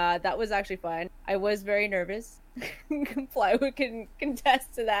 That was actually fun. I was very nervous. Plywood can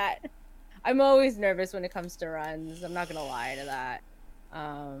contest to that. I'm always nervous when it comes to runs. I'm not gonna lie to that.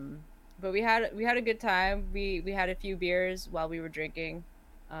 But we had a good time. We had a few beers while we were drinking.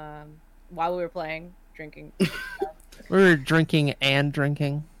 While we were playing, drinking. We were drinking and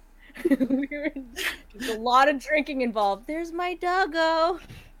drinking. There's a lot of drinking involved. There's my doggo.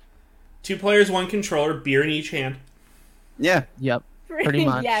 2 players, 1 controller, beer in each hand. Yeah. Yep. Pretty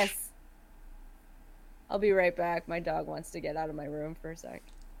much. Yes. I'll be right back. My dog wants to get out of my room for a sec.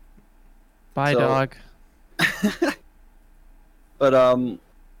 Bye, dog. But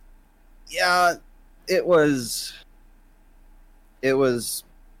yeah, it was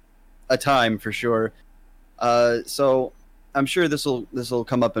a time for sure. So I'm sure this will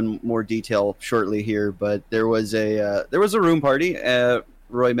come up in more detail shortly here. But there was a room party.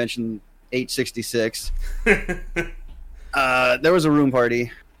 Roy mentioned 866. There was a room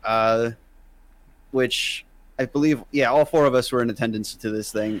party, which I believe, all 4 of us were in attendance to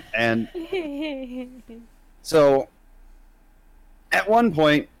this thing. And so at one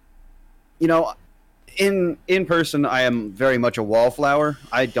point, in person, I am very much a wallflower.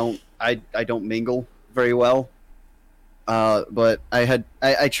 I don't mingle very well. But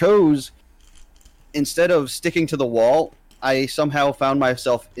I chose, instead of sticking to the wall, I somehow found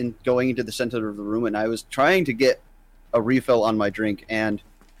myself going into the center of the room, and I was trying to get a refill on my drink. And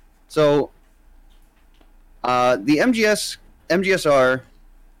so the MGSR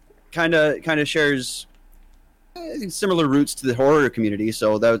kind of shares similar roots to the horror community,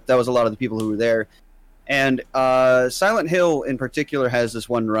 so that was a lot of the people who were there. And Silent Hill in particular has this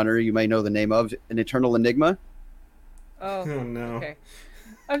one runner you may know the name of, an Eternal Enigma. Oh no. Okay.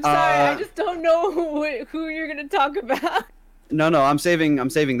 I'm sorry, I just don't know who you're gonna talk about. No, I'm saving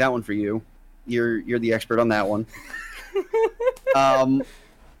that one for you. You're the expert on that one.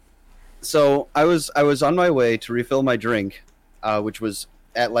 So I was on my way to refill my drink, which was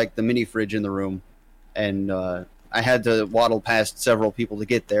at like the mini fridge in the room, and I had to waddle past several people to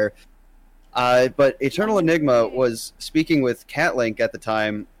get there. But Eternal Enigma was speaking with Catlink at the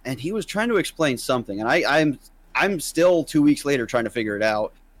time, and he was trying to explain something, and I'm still 2 weeks later trying to figure it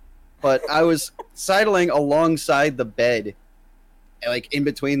out. But I was sidling alongside the bed, like in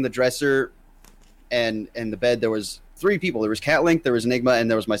between the dresser and the bed. There was 3 people. There was Catlink, there was Enigma, and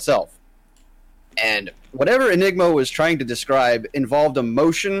there was myself. And whatever Enigma was trying to describe involved a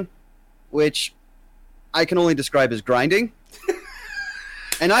motion, which I can only describe as grinding.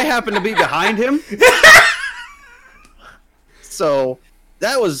 And I happened to be behind him. So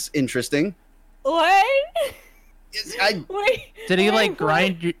that was interesting. What? Wait. Did he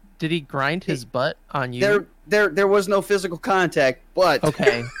grind? Did he grind his butt on you? There was no physical contact, but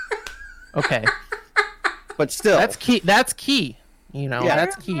okay. But still, that's key. You know, Yeah.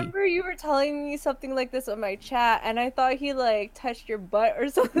 that's key. I remember you were telling me something like this on my chat, and I thought he like touched your butt or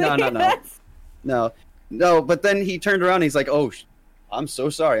something. No. But then he turned around and he's like, "Oh, I'm so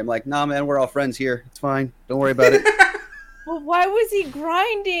sorry." I'm like, "Nah, man, we're all friends here. It's fine. Don't worry about it." Well, why was he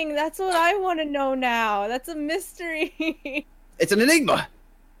grinding? That's what I want to know now. That's a mystery. It's an enigma.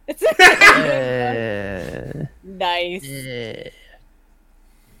 It's nice.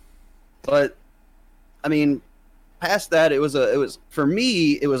 But I mean, past that, it was for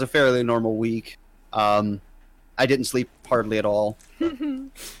me. It was a fairly normal week. I didn't sleep hardly at all.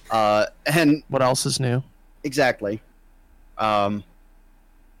 And what else is new? Exactly. But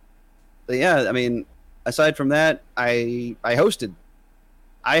yeah, I mean, aside from that, I hosted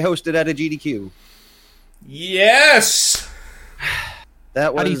at a GDQ. Yes.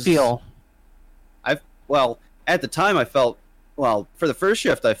 That was. How do you feel? Well, at the time, I felt for the first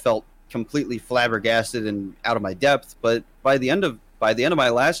shift, I felt completely flabbergasted and out of my depth. But by the end of my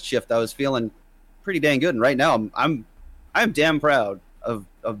last shift, I was feeling pretty dang good. And right now, I'm damn proud of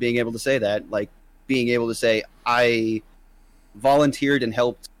being able to say that. Like being able to say I volunteered and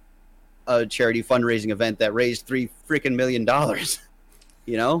helped a charity fundraising event that raised $3 freaking million.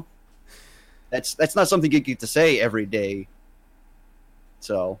 You know, that's not something you get to say every day.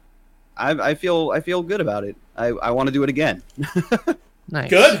 So, I feel good about it. I want to do it again. Nice.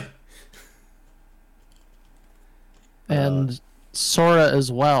 Good. And Sora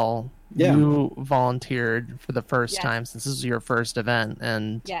as well. Yeah. You volunteered for the first Yes. time since this is your first event,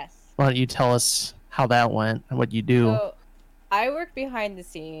 and Yes. why don't you tell us how that went and what you do? So, I work behind the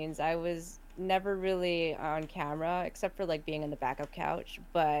scenes. I was never really on camera except for like being in the backup couch,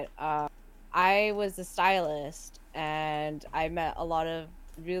 but I was a stylist and I met a lot of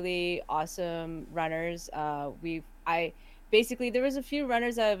really awesome runners. Basically there was a few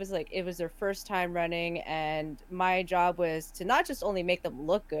runners that was like it was their first time running, and my job was to not just only make them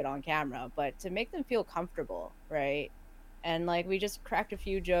look good on camera, but to make them feel comfortable, right? And like we just cracked a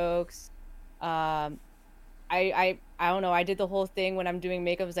few jokes. I don't know, I did the whole thing when I'm doing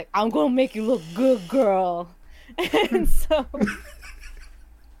makeup. It's like, I'm gonna make you look good, girl. And so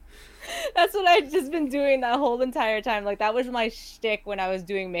that's what I've just been doing that whole entire time. Like that was my shtick when I was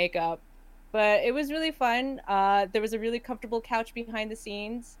doing makeup. But it was really fun. There was a really comfortable couch behind the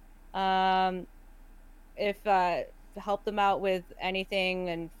scenes. Help them out with anything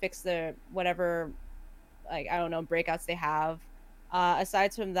and fix their whatever, like, I don't know, breakouts they have.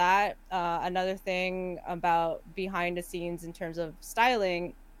 Aside from that, another thing about behind the scenes in terms of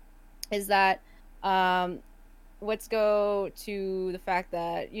styling is that let's go to the fact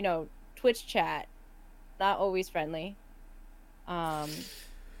that, you know, Twitch chat, not always friendly.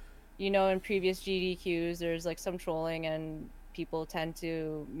 You know, in previous GDQs, there's like some trolling and people tend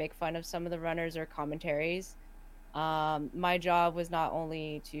to make fun of some of the runners or commentaries. My job was not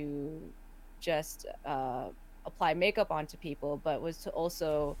only to just apply makeup onto people, but was to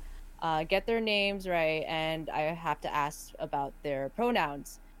also get their names right, and I have to ask about their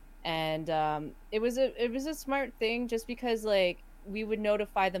pronouns. And it was a smart thing, just because like we would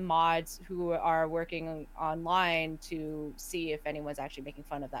notify the mods who are working online to see if anyone's actually making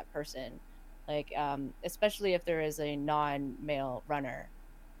fun of that person, like especially if there is a non-male runner,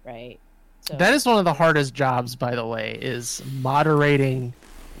 right? So that is one of the hardest jobs, by the way, is moderating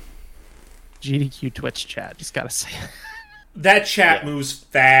GDQ Twitch chat. Just gotta say, that chat moves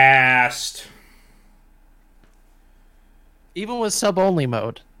fast. Even with sub-only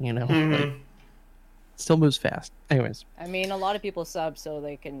mode, like, still moves fast. Anyways. I mean, a lot of people sub so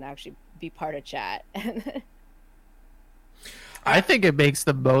they can actually be part of chat. I think it makes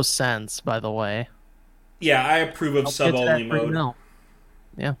the most sense, by the way. Yeah, I approve of sub-only mode. No.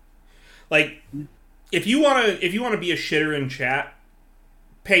 Yeah. Like, if you wanna be a shitter in chat,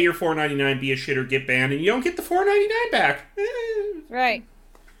 pay your $4.99, be a shitter, get banned, and you don't get the $4.99 back. Right.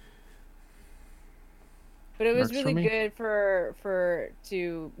 But it was Works for really me. good for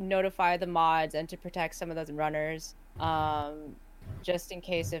to notify the mods and to protect some of those runners, just in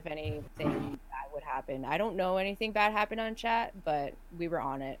case if anything bad would happen. I don't know anything bad happened on chat, but we were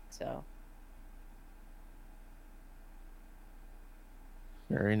on it, so.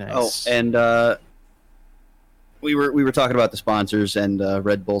 Very nice. Oh, and we were talking about the sponsors and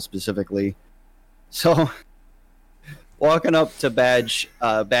Red Bull specifically. So walking up to badge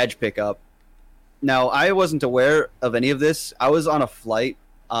pickup. Now, I wasn't aware of any of this. I was on a flight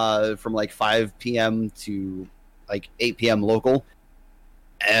from like 5 p.m. to like 8 p.m. local.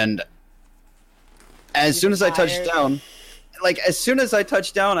 And as soon as I touched down,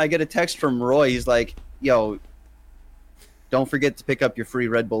 I get a text from Roy. He's like, yo, don't forget to pick up your free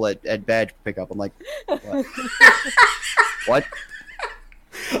Red Bull at badge pickup. I'm like, what? What?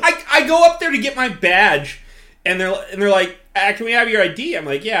 I go up there to get my badge, and they're like, can we have your ID? I'm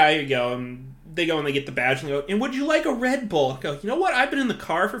like, yeah, here you go. And they go and they get the badge and they go, and would you like a Red Bull? I go, you know what? I've been in the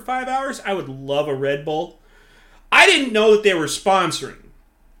car for 5 hours. I would love a Red Bull. I didn't know that they were sponsoring.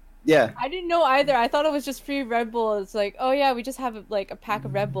 Yeah. I didn't know either. I thought it was just free Red Bull. It's like, oh yeah, we just have like a pack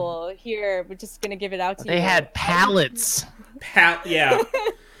of Red Bull here. We're just gonna give it out to you. They had pallets. Yeah.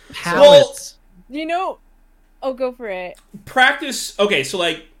 Pallets. Oh, go for it. Practice. Okay, so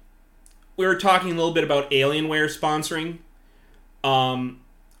like we were talking a little bit about Alienware sponsoring.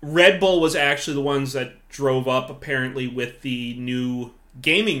 Red Bull was actually the ones that drove up apparently with the new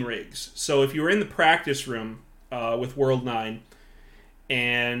gaming rigs. So if you were in the practice room with World 9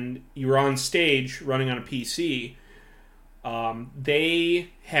 and you were on stage running on a PC, they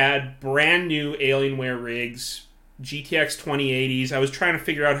had brand new Alienware rigs, GTX 2080s. I was trying to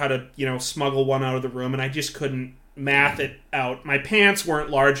figure out how to, smuggle one out of the room, and I just couldn't math it out. My pants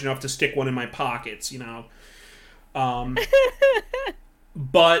weren't large enough to stick one in my pockets,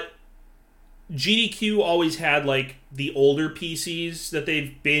 But GDQ always had, like, the older PCs that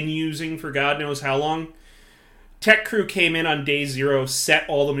they've been using for God knows how long. Tech Crew came in on day 0, set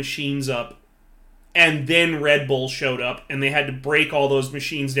all the machines up, and then Red Bull showed up, and they had to break all those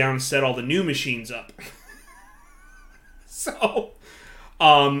machines down and set all the new machines up. So,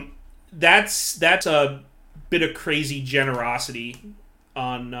 that's a bit of crazy generosity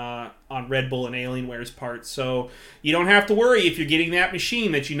on Red Bull and Alienware's part. So you don't have to worry if you're getting that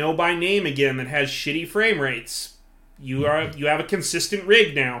machine that you know by name again that has shitty frame rates. You have a consistent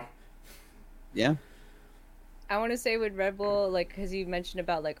rig now. Yeah. I want to say with Red Bull, like, because you mentioned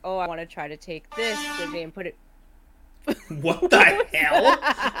about, like, oh, I want to try to take this today and put it... What the hell?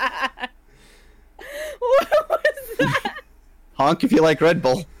 What was that? Honk if you like Red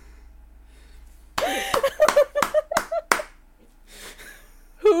Bull.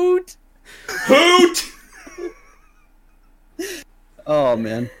 Hoot! Hoot! Oh,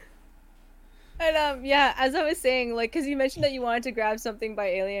 man. And yeah, as I was saying, like, because you mentioned that you wanted to grab something by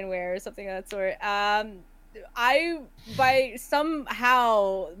Alienware or something of that sort.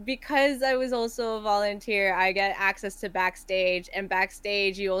 Because I was also a volunteer, I get access to backstage, and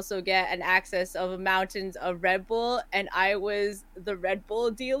backstage you also get an access of mountains of Red Bull, and I was the Red Bull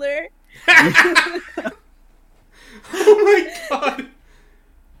dealer. Oh my god.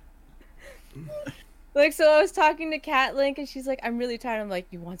 Like, so I was talking to Cat Link, and she's like, I'm really tired. I'm like,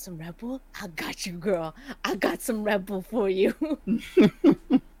 you want some Red Bull? I got you, girl. I got some Red Bull for you.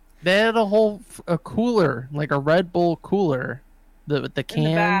 They had a cooler, like a Red Bull cooler, with the can. In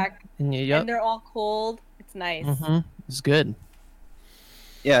the back. And And they're all cold. It's nice. Mm-hmm. It's good.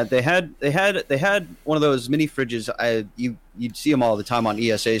 Yeah, they had one of those mini fridges. You'd see them all the time on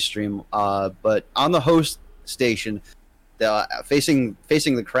ESA stream. But on the host station, facing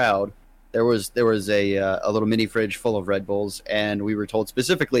the crowd, there was a little mini fridge full of Red Bulls, and we were told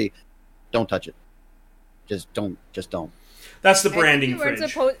specifically, don't touch it. Just don't. That's the branding fridge.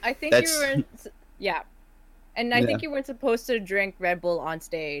 I think you weren't. Yeah, and I think you weren't supposed to drink Red Bull on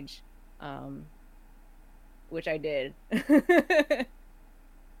stage, which I did.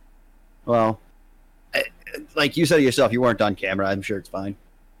 Well, like you said yourself, you weren't on camera. I'm sure it's fine.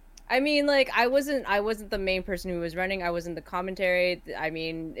 I mean, like, I wasn't the main person who was running. I wasn't the commentary. I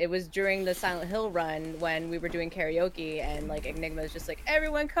mean, it was during the Silent Hill run when we were doing karaoke, and like Enigma was just like,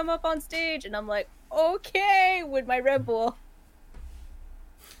 "Everyone come up on stage," and I'm like, "Okay," with my Red Bull.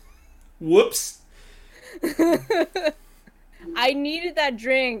 Whoops. I needed that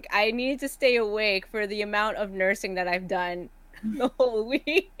drink. I needed to stay awake for the amount of nursing that I've done the whole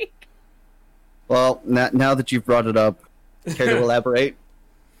week. Well, now that you've brought it up, care to elaborate?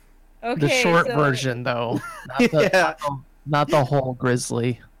 Okay, The short version, though, not the whole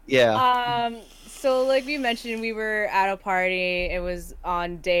grizzly. Yeah. So like we mentioned, we were at a party. It was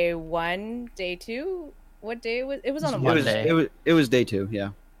on day 1, day 2. What day was it? Was on a Monday. It was day 2. Yeah.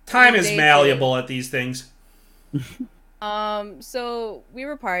 Time is malleable at these things. So we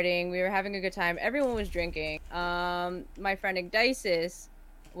were partying. We were having a good time. Everyone was drinking. My friend Igdisis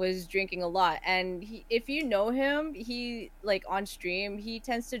was drinking a lot, and if you know him, he like on stream he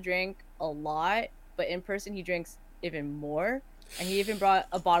tends to drink a lot, but in person he drinks even more, and he even brought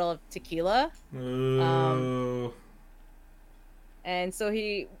a bottle of tequila. And so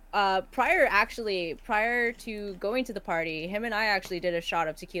he prior to going to the party, him and I actually did a shot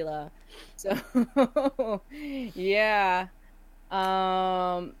of tequila. So yeah.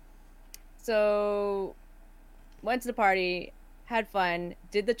 So went to the party, had fun,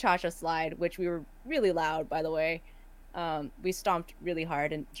 did the cha-cha slide, which we were really loud, by the way. We stomped really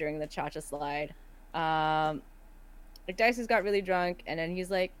hard during the cha-cha slide. Like Dices got really drunk, and then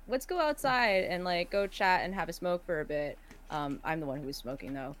he's like, "Let's go outside and like go chat and have a smoke for a bit." I'm the one who was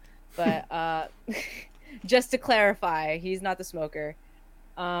smoking though, but just to clarify, he's not the smoker.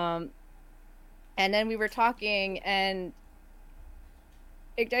 And then we were talking, and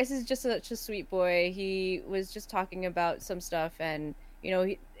Igdice is just such a sweet boy. He was just talking about some stuff, and you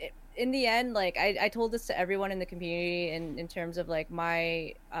know, in the end, like I told this to everyone in the community, in terms of like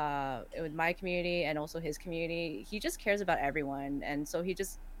my with my community and also his community. He just cares about everyone, and so he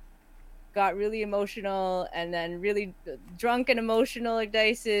just got really emotional, and then really drunk and emotional.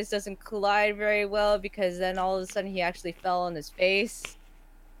 Igdice doesn't collide very well, because then all of a sudden he actually fell on his face.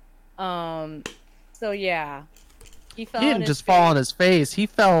 So yeah. He didn't just fall on his face. He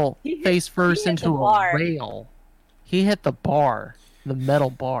fell face first into a rail. He hit the bar, the metal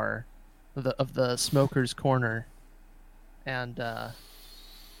bar of the smoker's corner. And there's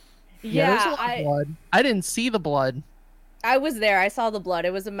a lot of blood. I didn't see the blood. I was there. I saw the blood.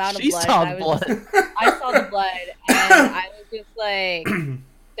 It was a mountain of blood. Saw the blood. I saw the blood, and I was just like,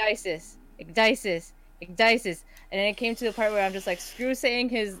 Igdice. And then it came to the part where I'm just like, screw saying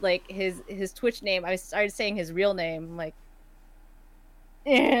his Twitch name. I started saying his real name. I'm like,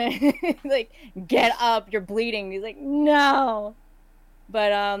 like, get up, you're bleeding. He's like, no.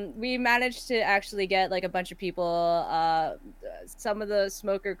 But we managed to actually get like a bunch of people. Some of the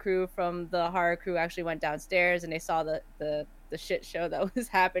smoker crew from the horror crew actually went downstairs, and they saw the shit show that was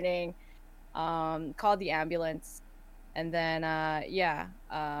happening. Called the ambulance, and then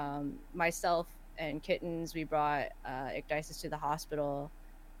myself and Kittens, we brought Igdice to the hospital,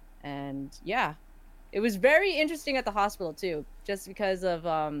 and yeah, it was very interesting at the hospital too, just because of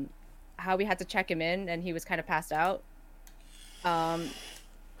how we had to check him in, and he was kind of passed out.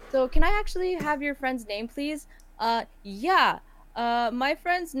 So can I actually have your friend's name, please? My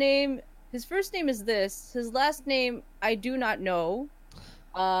friend's name, his first name is this, his last name I do not know,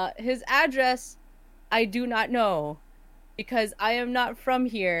 his address I do not know, because I am not from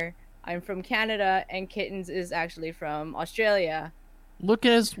here. I'm from Canada, and Kittens is actually from Australia. Look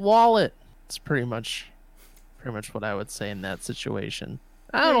at his wallet. It's pretty much what I would say in that situation.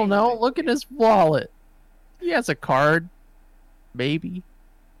 I don't know. Look at his wallet. He has a card. Maybe.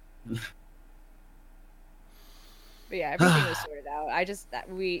 But yeah, everything was sorted out.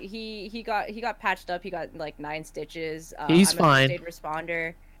 He got patched up. He got like 9 stitches. He's fine. I'm a first aid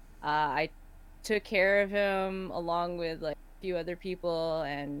responder. I took care of him along with like few other people,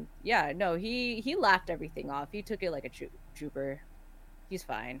 and yeah, no, he laughed everything off. He took it like a trooper. He's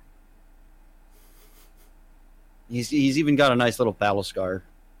fine. He's even got a nice little battle scar.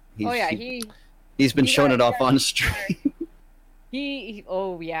 He's been showing it off on stream.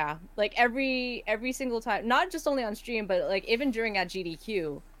 Oh yeah, like every single time, not just only on stream, but like even during at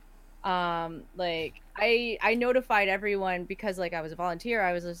GDQ. Like I notified everyone, because like I was a volunteer.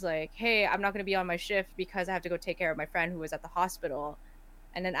 I was just like, hey, I'm not going to be on my shift because I have to go take care of my friend who was at the hospital.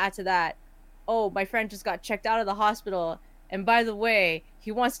 And then add to that, oh, my friend just got checked out of the hospital, and by the way,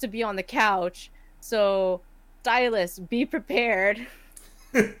 he wants to be on the couch, so stylist, be prepared.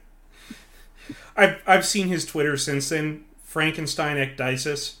 I've seen his Twitter since then. Frankenstein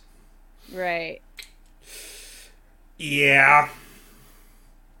Ecdysis. Right. Yeah.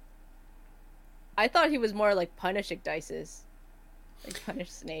 I thought he was more like Punish Icdices. Like Punish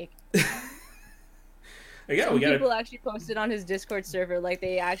Snake. Yeah, Some we got people actually posted on his Discord server, like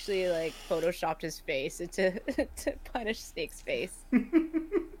they actually like photoshopped his face to punish Snake's face.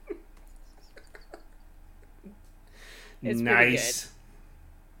 It's nice.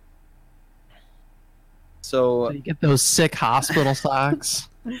 So Did you get those sick hospital socks?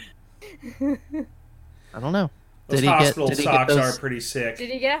 I don't know. Those hospital socks are pretty sick. Did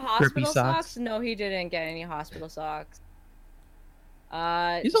he get hospital socks? socks? No, he didn't get any hospital socks.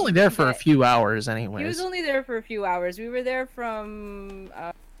 He's only there for a few hours, anyways. He was only there for a few hours. We were there from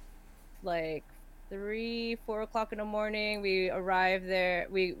like 3, 4 o'clock in the morning. We arrived there.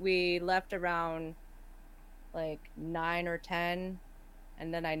 We left around like 9 or 10,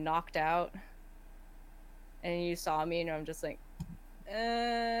 and then I knocked out. And you saw me, and I'm just like,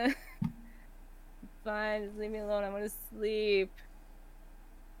 fine, just leave me alone. I'm gonna sleep.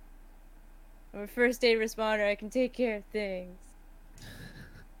 I'm a first aid responder. I can take care of things.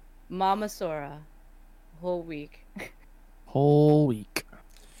 Mama Sora, whole week. Whole week.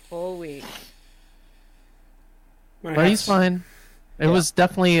 Whole week. But he's fine. It was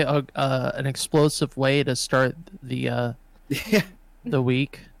definitely an explosive way to start the the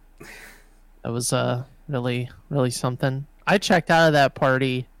week. It was really something. I checked out of that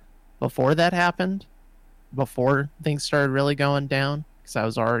party before that happened, before things started really going down, because I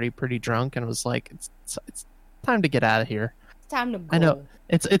was already pretty drunk and was like, it's time to get out of here. It's time to go. I know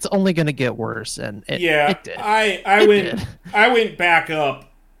it's only going to get worse, and it did. I went back up.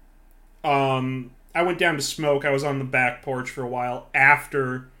 I went down to smoke. I was on the back porch for a while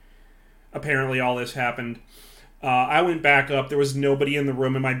after apparently all this happened. I went back up. There was nobody in the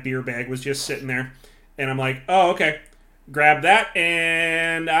room, and my beer bag was just sitting there. And I'm like, oh, okay. Grab that,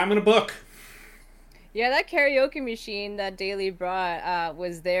 and I'm going to book. Yeah, that karaoke machine that Daly brought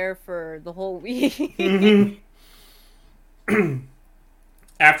was there for the whole week. Mm-hmm.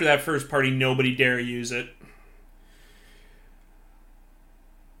 After that first party, nobody dare use it.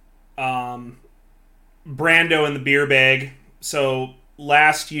 Brando in the beer bag. So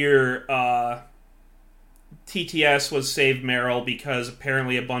last year, TTS was Save Merrill because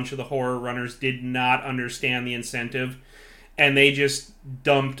apparently a bunch of the horror runners did not understand the incentive, and they just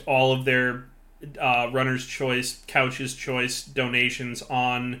dumped all of their Runner's Choice, Couch's Choice donations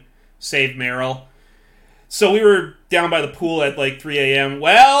on Save Merrill. So we were down by the pool at like 3 a.m.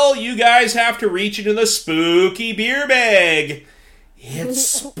 Well, you guys have to reach into the spooky beer bag. It's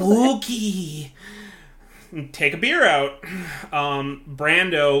spooky. Take a beer out.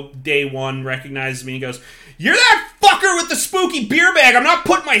 Brando, day one, recognizes me and goes, "You're that fucker with the spooky beer bag. I'm not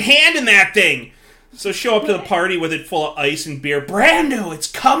putting my hand in that thing." So show up to the party with it full of ice and beer. Brando, it's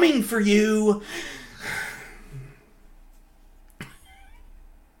coming for you.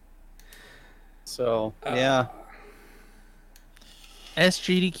 So, yeah.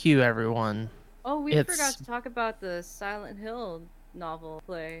 SGDQ, everyone. Oh, we forgot to talk about the Silent Hill novel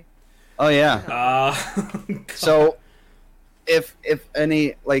play. Oh, yeah. So, if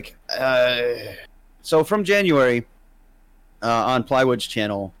any, like, so from January, on Plywood's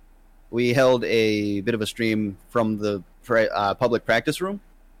channel, we held a bit of a stream from the public practice room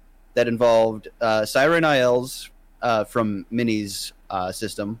that involved Siren ILs from Minnie's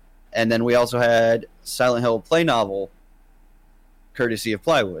system. And then we also had Silent Hill play novel, courtesy of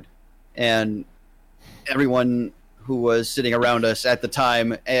Plywood. And everyone who was sitting around us at the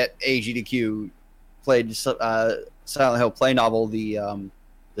time at AGDQ played Silent Hill play novel, the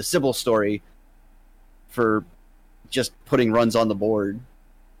Sybil story, for just putting runs on the board.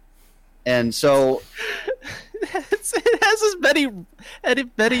 And so it has as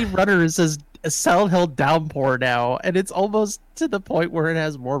many runners as Silent Hill Downpour now, and it's almost to the point where it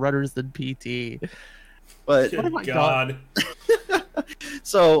has more runners than PT. But oh my God.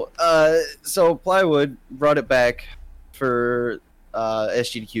 So Plywood brought it back for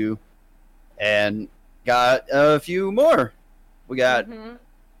SGDQ and got a few more. We got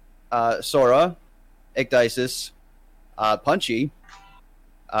Sora, Icdices, Punchy,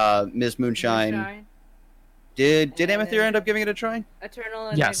 Ms. Moonshine. Did Amethyr end up giving it a try? Eternal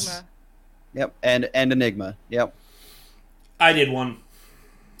Enigma. Yes. Yep, and Enigma. Yep. I did one.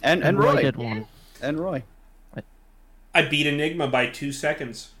 And Roy Roy did one. And Roy. I beat Enigma by 2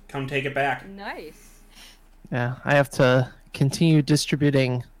 seconds. Come take it back. Nice. Yeah, I have to continue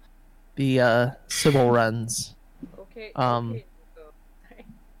distributing the Sybil runs. Okay. But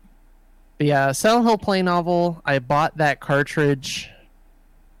yeah, Silent Hill play novel. I bought that cartridge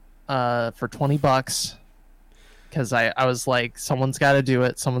for $20 because I was like, someone's got to do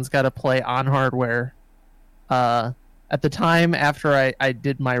it. Someone's got to play on hardware. at the time after I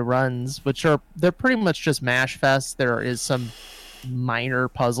did my runs, they're pretty much just mash fest. There is some minor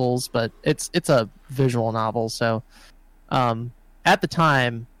puzzles, but it's a visual novel. So at the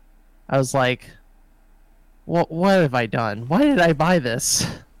time, I was like, what have I done? Why did I buy this?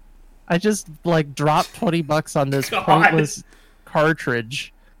 I just like dropped $20 on this pointless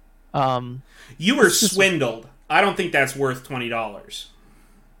cartridge. You were swindled. I don't think that's worth $20.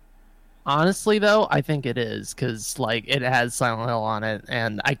 Honestly, though, I think it is, because like it has Silent Hill on it,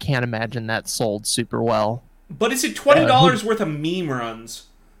 and I can't imagine that sold super well. But is it $20 worth of meme runs?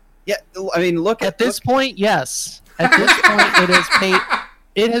 Yeah, I mean, look at this point. Yes, at this point,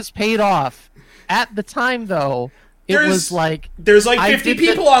 it has paid off. At the time, though, was like there's like 50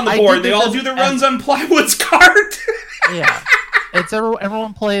 people on the board. They all do the runs on Plywood's cart. Yeah, it's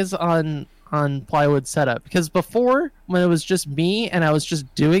everyone plays on Plywood setup, because before, when it was just me and I was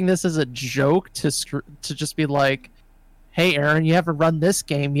just doing this as a joke to just be like, hey Aaron, you haven't run this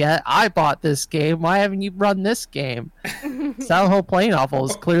game yet. I bought this game. Why haven't you run this game? Silent Hill Play Novel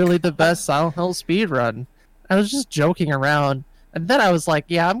is clearly the best Silent Hill speedrun. I was just joking around, and then I was like,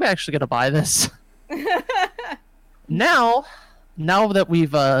 yeah, I'm actually gonna buy this. now that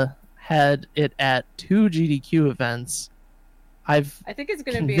we've had it at 2 GDQ events, I think it's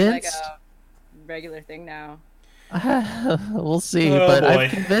gonna be like a regular thing now. We'll see, but boy.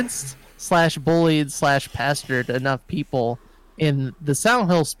 I've convinced /bullied /pestered enough people in the Silent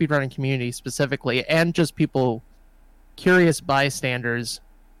Hill speedrunning community specifically, and just people, curious bystanders,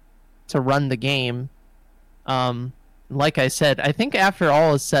 to run the game. Like I said, I think after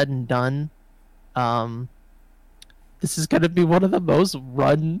all is said and done, this is going to be one of the most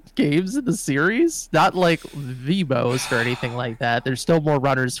run games in the series. Not like the most or anything like that. There's still more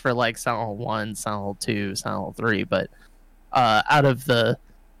runners for like Silent Hill 1, Silent Hill 2, Silent Hill 3, but out of the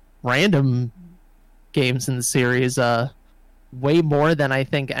random games in the series, way more than I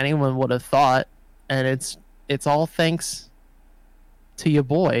think anyone would have thought, and it's all thanks to your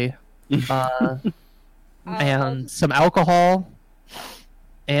boy. And some alcohol,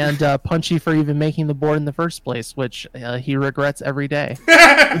 and Punchy for even making the board in the first place, which he regrets every day.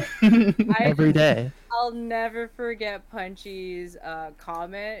 Every day. I'll never forget Punchy's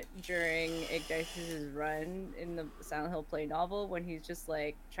comment during Ignitus' run in the Silent Hill Play Novel, when he's just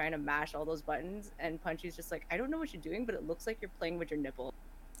like trying to mash all those buttons, and Punchy's just like, I don't know what you're doing, but it looks like you're playing with your nipple.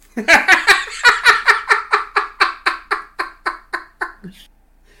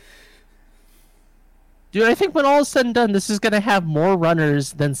 Dude, I think when all is said and done, this is going to have more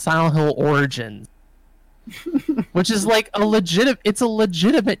runners than Silent Hill Origins. Which is like it's a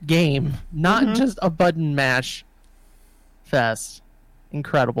legitimate game, not just a button mash fest.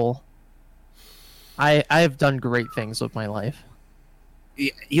 Incredible. I have done great things with my life.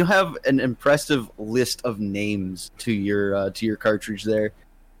 You have an impressive list of names to your cartridge there.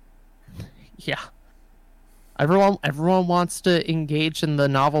 Yeah. Everyone wants to engage in the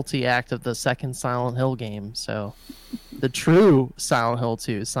novelty act of the second Silent Hill game, so the true Silent Hill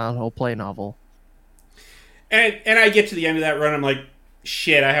 2, Silent Hill Play Novel. And I get to the end of that run, I'm like,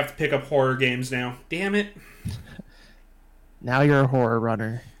 shit, I have to pick up horror games now. Damn it. Now you're a horror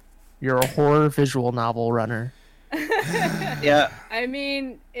runner. You're a horror visual novel runner. Yeah. I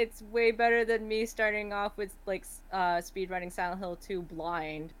mean, it's way better than me starting off with like speedrunning Silent Hill 2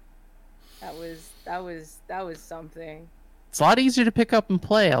 blind. That was something. It's a lot easier to pick up and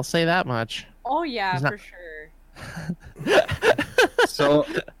play, I'll say that much. Oh yeah, for sure. So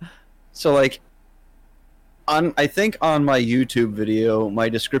like I think on my YouTube video, my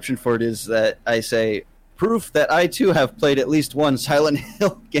description for it is that I say proof that I too have played at least one Silent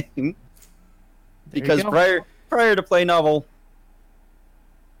Hill game. Because prior to Play Novel,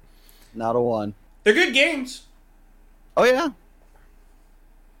 not a one. They're good games. Oh yeah.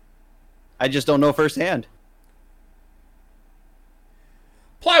 I just don't know firsthand.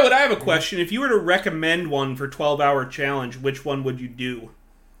 Plywood, I have a question. If you were to recommend one for 12-hour challenge, which one would you do?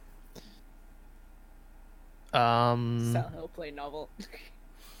 Silent Hill Play Novel.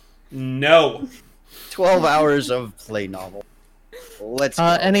 No. 12 hours of Play Novel. Let's go.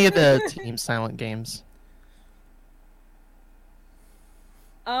 Any of the Team Silent games.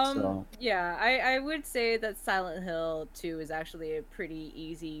 Yeah, I would say that Silent Hill 2 is actually a pretty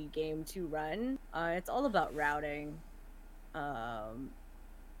easy game to run. It's all about routing. Silent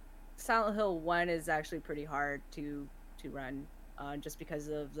Hill 1 is actually pretty hard to run, just because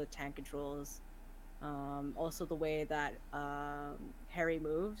of the tank controls. Also the way that Harry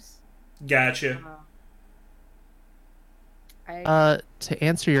moves. Gotcha. To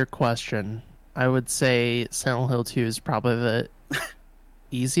answer your question, I would say Silent Hill 2 is probably the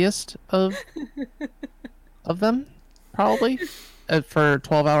easiest of them. probably for a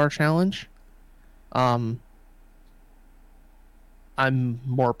 12-hour challenge. I'm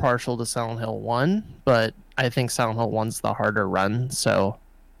more partial to Silent Hill 1, but I think Silent Hill 1's the harder run, so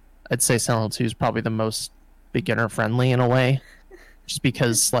I'd say Silent Hill 2 is probably the most beginner-friendly in a way, just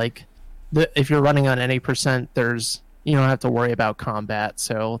because, like, if you're running on any percent, you don't have to worry about combat,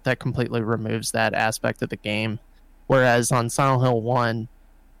 so that completely removes that aspect of the game. Whereas on Silent Hill 1,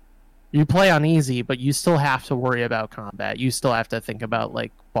 you play on easy, but you still have to worry about combat. You still have to think about,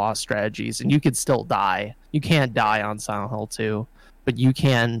 like, boss strategies, and you could still die. You can't die on Silent Hill 2, but you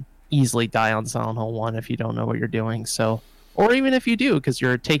can easily die on Silent Hill 1 if you don't know what you're doing. So, or even if you do, because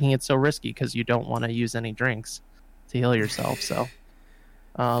you're taking it so risky because you don't want to use any drinks to heal yourself. So,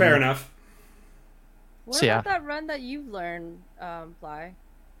 fair enough. What about that run that you've learned, Ply?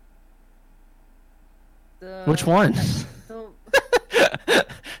 Which one?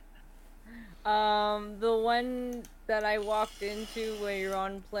 The one that I walked into where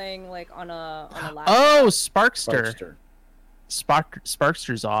you're playing like on a laptop. Oh, Sparkster.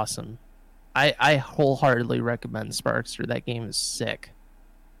 Sparkster's awesome. I wholeheartedly recommend Sparkster. That game is sick.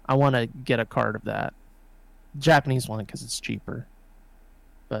 I want to get a card of that. Japanese one because it's cheaper.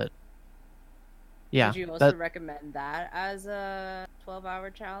 But yeah. Would you also recommend that as a 12-hour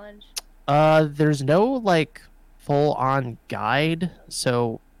challenge? There's no like full-on guide,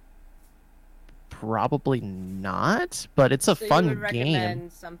 so probably not, but it's a fun you would recommend game.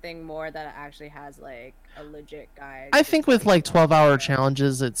 Something more that actually has like a legit guide. I think with like 12-hour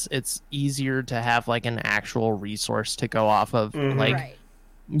challenges, it's easier to have like an actual resource to go off of. Mm-hmm. Like Right.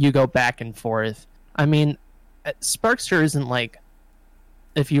 you go back and forth. I mean, Sparkster isn't like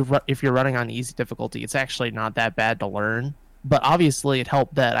if you're running on easy difficulty, it's actually not that bad to learn. But obviously, it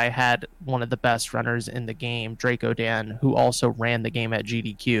helped that I had one of the best runners in the game, Draco Dan, who also ran the game at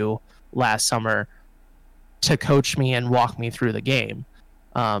GDQ last summer, to coach me and walk me through the game.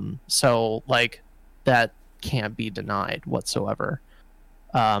 So like that can't be denied whatsoever.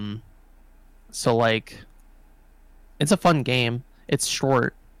 So like it's a fun game. It's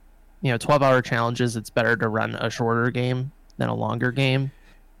short. 12-hour challenges, it's better to run a shorter game than a longer game.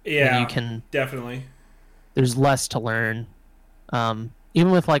 Yeah, you can definitely. There's less to learn.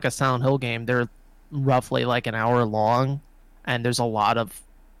 Even with like a Silent Hill game, they're roughly like an hour long, and there's a lot of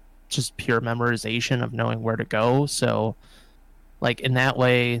just pure memorization of knowing where to go. So like in that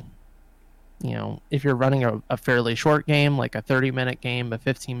way, if you're running a fairly short game, like a 30-minute game, a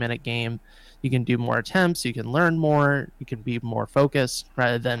 15-minute game, you can do more attempts, you can learn more, you can be more focused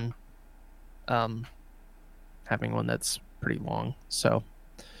rather than having one that's pretty long. So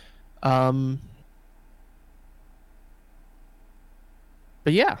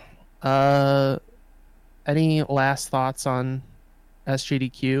but yeah, any last thoughts on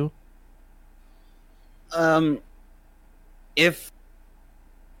SGDQ? If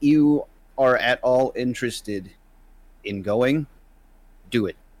you are at all interested in going, do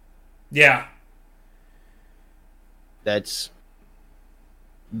it. Yeah. That's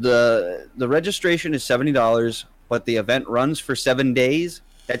the registration is $70, but the event runs for 7 days.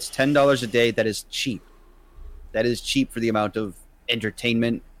 That's $10 a day. That is cheap. That is cheap for the amount of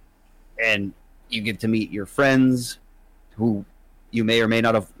entertainment, and you get to meet your friends who you may or may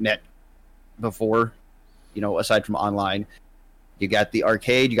not have met before, aside from online. You got the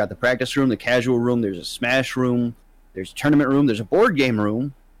arcade, you got the practice room, the casual room, there's a smash room, there's a tournament room, there's a board game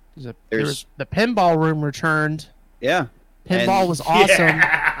room. There's the pinball room returned. Yeah. Pinball was awesome.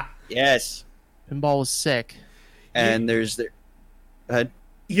 Yeah. Yes. Pinball was sick. And there's the... Go ahead.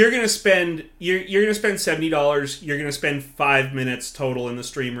 You're gonna spend $70. You're gonna spend 5 minutes total in the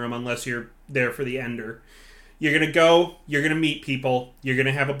stream room unless you're there for the ender. You're gonna go. You're gonna meet people. You're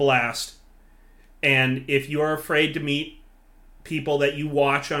gonna have a blast. And if you are afraid to meet people that you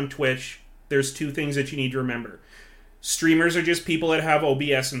watch on Twitch, there's 2 things that you need to remember. Streamers are just people that have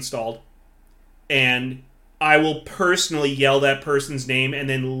OBS installed, and I will personally yell that person's name and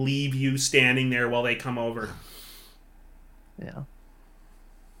then leave you standing there while they come over. Yeah.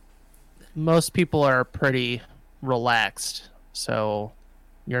 Most people are pretty relaxed, so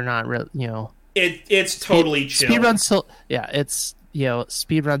you're not really, It's totally chill. It's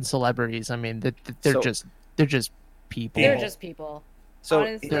speedrun celebrities. I mean, they're just people. They're just people. So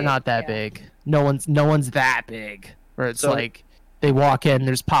Honestly, they're not that big. No one's that big. Where it's like they walk in,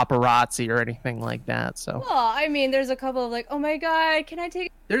 there's paparazzi or anything like that. So well, I mean, there's a couple of like, oh my god, can I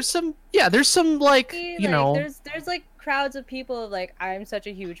take? There's some like there's like crowds of people of like, I'm such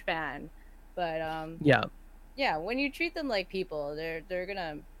a huge fan, but yeah, when you treat them like people, they're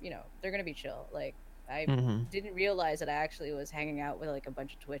gonna be chill. Like I didn't realize that I actually was hanging out with like a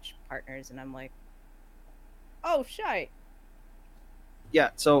bunch of Twitch partners, and I'm like, Oh, shite.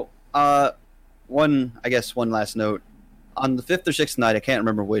 Yeah. So, one last note. On the 5th or 6th night, I can't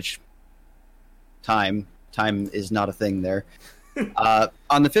remember which time. Time is not a thing there.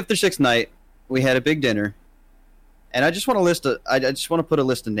 On the 5th or 6th night, we had a big dinner, and I just want to put a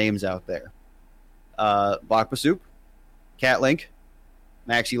list of names out there. Bakba Soup, Cat Link,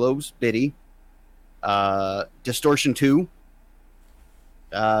 Maxi Lobes, Biddy, Distortion 2.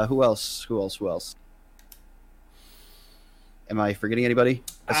 Who else? Am I forgetting anybody?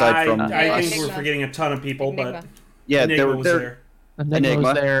 Aside from I us? think we're forgetting a ton of people, Enigma. but Yeah, Enigma was there. Enigma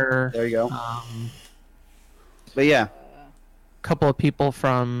was there. There you go. A But yeah, couple of people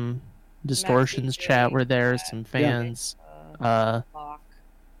from Distortion's Maxi, chat were there. Some fans. Lock.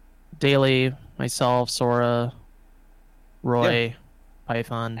 Daily, myself, Sora, Roy,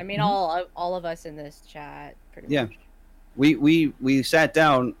 Python. I mean, all of us in this chat, pretty Yeah. much. we sat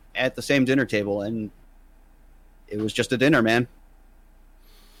down at the same dinner table, and it was just a dinner, man.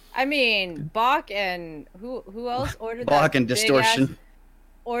 I mean, Bach and who else ordered Bach that and Distortion.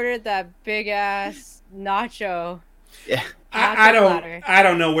 ordered that big ass nacho. Yeah. I platter.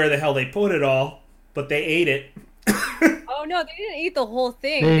 don't know where the hell they put it all, but they ate it. Oh no, they didn't eat the whole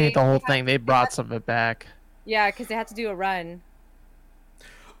thing. They ate the whole thing. They brought some of it back. Yeah, because they had to do a run.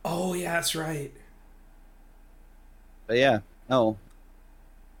 Oh yeah, that's right. But yeah, no.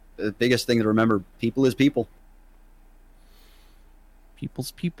 The biggest thing to remember: people is people.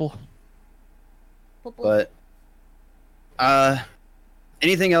 People's people. But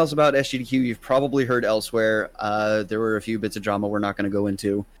anything else about SGDQ you've probably heard elsewhere. There were a few bits of drama we're not going to go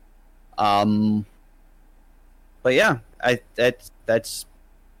into. But yeah, that's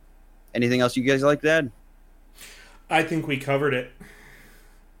anything else you guys like to add? I think we covered it.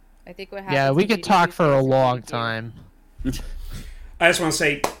 I think what happens. Yeah, we in could GDQ talk for a stays in long GDQ. time. I just want to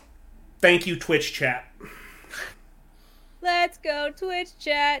say thank you, Twitch chat. Let's go Twitch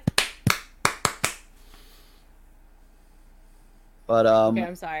chat. But Okay,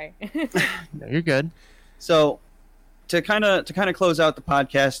 I'm sorry. No, you're good. So to kind of close out the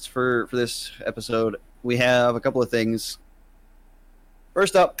podcast for this episode, we have a couple of things.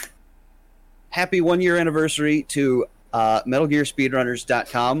 First up, happy 1-year anniversary to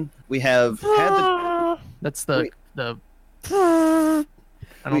MetalGearSpeedrunners.com. We have had That's the Wait. the.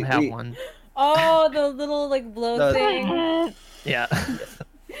 I don't have we- one. Oh, the little like blow The- thing. Yeah.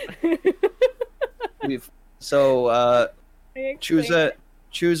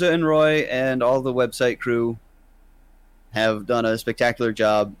 Chusa and Roy and all the website crew have done a spectacular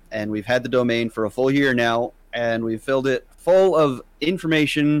job, and we've had the domain for a full year now, and we've filled it full of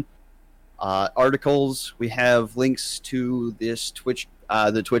information, articles. We have links to this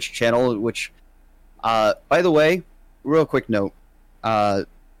the Twitch channel, which, by the way, real quick note, I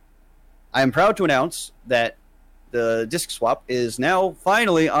am proud to announce that the Disc Swap is now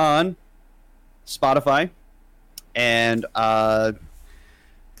finally on Spotify and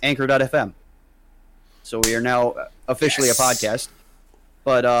Anchor.fm. So we are now officially a podcast.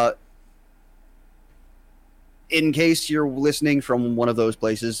 But in case you're listening from one of those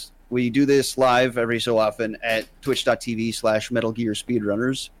places, we do this live every so often at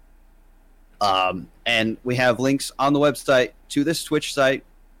twitch.tv/MetalGearSpeedrunners. And we have links on the website to this Twitch site,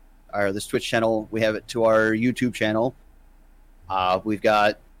 or this Twitch channel. We have it to our YouTube channel. We've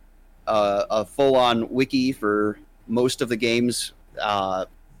got a full-on wiki for most of the games.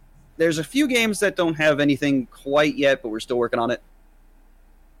 There's a few games that don't have anything quite yet, but we're still working on it.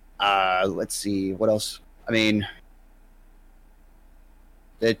 Let's see, what else? I mean,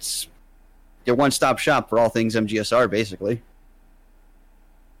 it's your one-stop shop for all things MGSR, basically.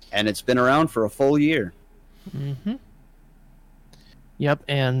 And it's been around for a full year. Mm-hmm. Yep,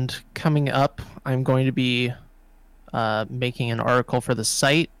 and coming up, I'm going to be making an article for the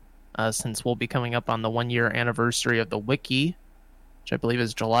site, since we'll be coming up on the 1-year anniversary of the wiki, which I believe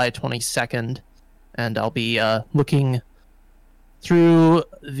is July 22nd, and I'll be looking through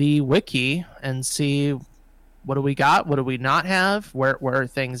the wiki and see what do we got, what do we not have, where are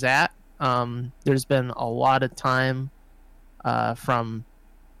things at. There's been a lot of time from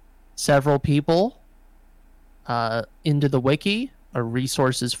several people into the wiki, or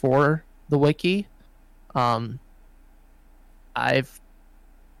resources for the wiki. I've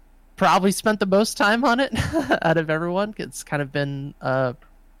probably spent the most time on it out of everyone. It's kind of been a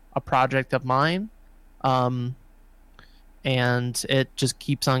project of mine. And it just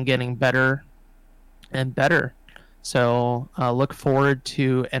keeps on getting better and better. So look forward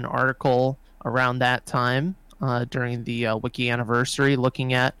to an article around that time during the wiki anniversary,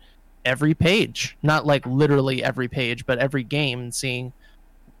 looking at every page, not like literally every page, but every game, and seeing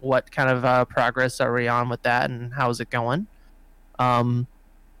what kind of progress are we on with that, and how's it going. So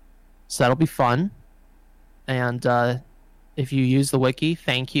that'll be fun. And if you use the wiki,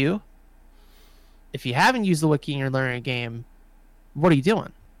 thank you. If you haven't used the wiki and you're learning a game, what are you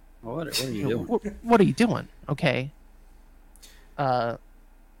doing? What are you doing? What are you doing? Okay.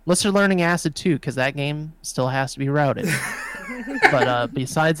 Unless you're learning Acid 2, because that game still has to be routed. But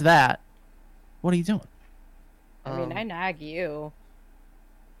besides that, what are you doing? I mean, I nag you.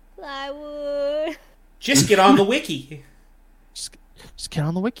 Plywood. Just get on the wiki. Just get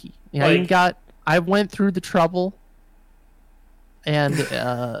on the wiki. Yeah, I went through the trouble and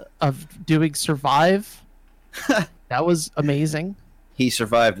of doing Survive. That was amazing. He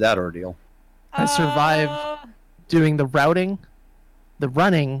survived that ordeal. I survived doing the routing, the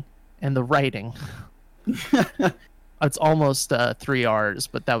running, and the writing. It's almost 3 R's,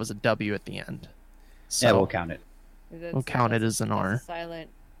 but that was a W at the end. So Yeah, we'll count it. we'll count it as an R.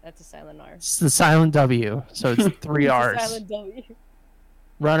 That's a silent R. It's the silent W, so it's 3 R's. Silent W.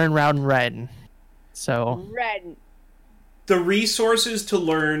 Running, routing, riding. So Red. The resources to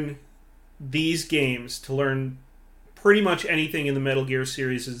learn these games, to learn pretty much anything in the Metal Gear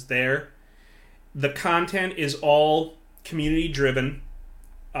series is there. The content is all community driven.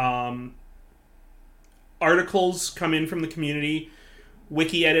 Articles come in from the community.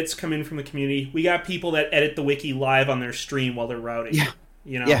 Wiki edits come in from the community. We got people that edit the wiki live on their stream while they're routing. Yeah.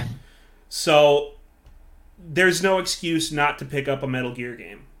 You know? Yeah. So there's no excuse not to pick up a Metal Gear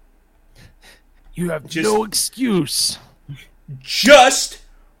game. you have no excuse. Just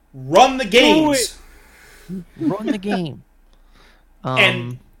run the games. Run the game.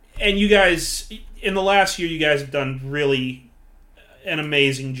 And you guys, in the last year, you guys have done really an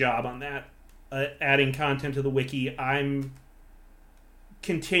amazing job on that. Adding content to the wiki. I'm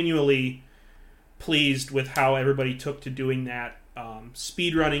continually pleased with how everybody took to doing that.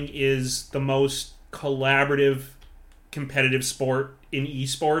 Speedrunning is the most collaborative, competitive sport in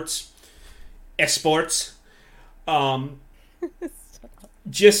esports. Esports.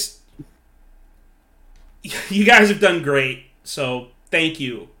 Just, you guys have done great. So thank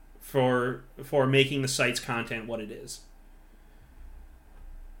you for making the site's content what it is.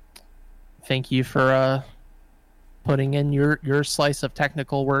 Thank you for putting in your slice of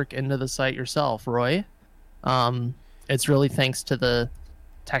technical work into the site yourself, Roy. It's really thanks to the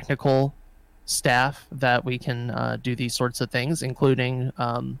technical staff that we can do these sorts of things, including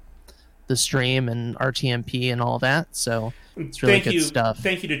the stream and RTMP and all that. So it's really good stuff.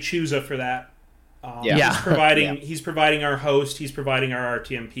 Thank you to Chusa for that. Yeah. He's providing our host. He's providing our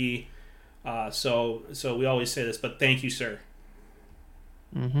RTMP. So we always say this, but thank you, sir.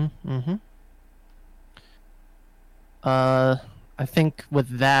 I think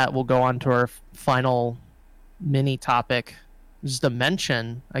with that, we'll go on to our final mini topic. Just a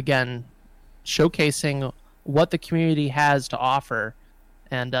mention, again, showcasing what the community has to offer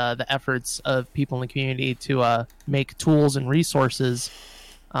and the efforts of people in the community to make tools and resources.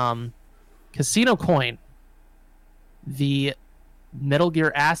 Casino Coin, the Metal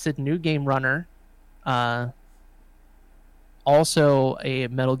Gear Acid new game runner, also a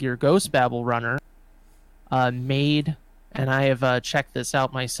Metal Gear Ghost Babel runner, made, and I have checked this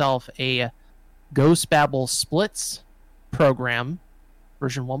out myself, a Ghost Babel Splits program,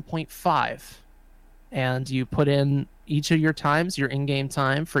 version 1.5. And you put in each of your times, your in-game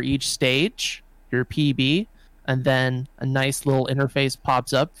time for each stage, your PB, and then a nice little interface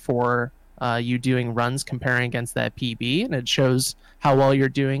pops up for you doing runs comparing against that PB, and it shows how well you're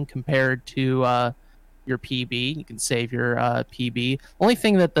doing compared to your PB. You can save your PB. Only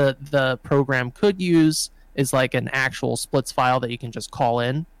thing that the program could use is like an actual splits file that you can just call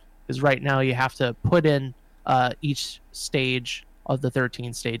in, because right now you have to put in each stage of the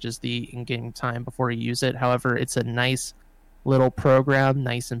 13 stages, the in-game time, before you use it. However, it's a nice little program,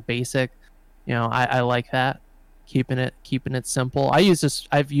 nice and basic. You know, I like that, keeping it simple. I've used a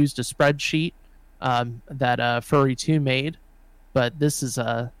spreadsheet that Furry 2 made, but this is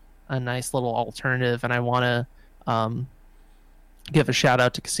a nice little alternative, and I want to give a shout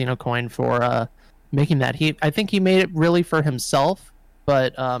out to Casino Coin for making that. I think he made it really for himself,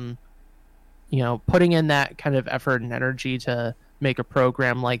 but putting in that kind of effort and energy to make a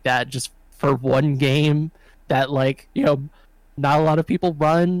program like that just for one game that not a lot of people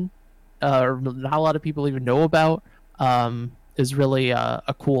run, or not a lot of people even know about, is really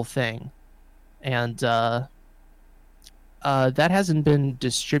a cool thing. And that hasn't been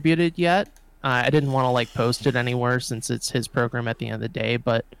distributed yet. I didn't want to post it anywhere since it's his program at the end of the day,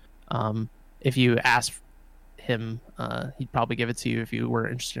 but if you ask him, he'd probably give it to you if you were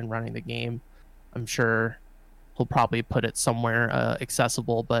interested in running the game. I'm sure he'll probably put it somewhere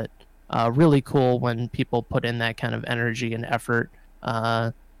accessible. But really cool when people put in that kind of energy and effort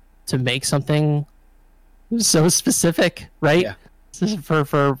to make something so specific, right? Yeah. This is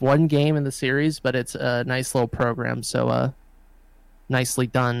for one game in the series, but it's a nice little program. So nicely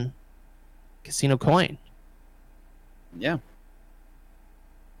done, Casino Coin. Yeah.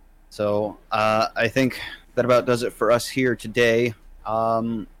 So I think that about does it for us here today.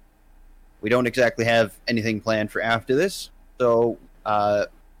 We don't exactly have anything planned for after this, so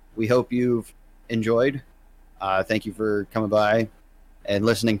we hope you've enjoyed. Thank you for coming by and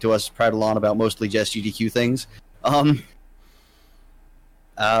listening to us prattle on about mostly just GDQ things.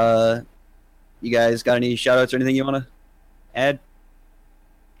 You guys got any shout-outs or anything you want to add?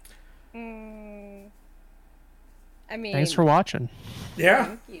 I mean, Thanks for watching Yeah.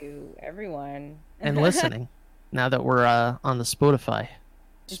 thank you, everyone. and listening. Now that we're on the Spotify.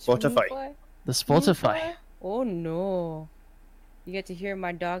 Spotify. The Spotify. Oh no! You get to hear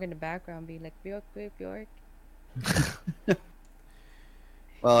my dog in the background be like, "Bjork, Bjork, Bjork."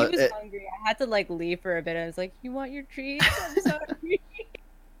 Well, He was hungry. I had to like leave for a bit. I was like, "You want your treats?" I'm sorry.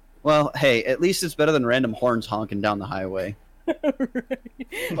 well, hey, at least it's better than random horns honking down the highway.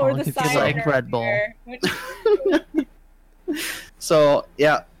 Or the It's siren like Red Bull. earlier. So,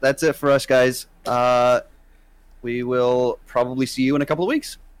 yeah, that's it for us, guys. We will probably see you in a couple of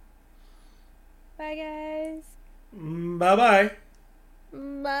weeks. Bye, guys. Bye-bye.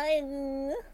 Bye.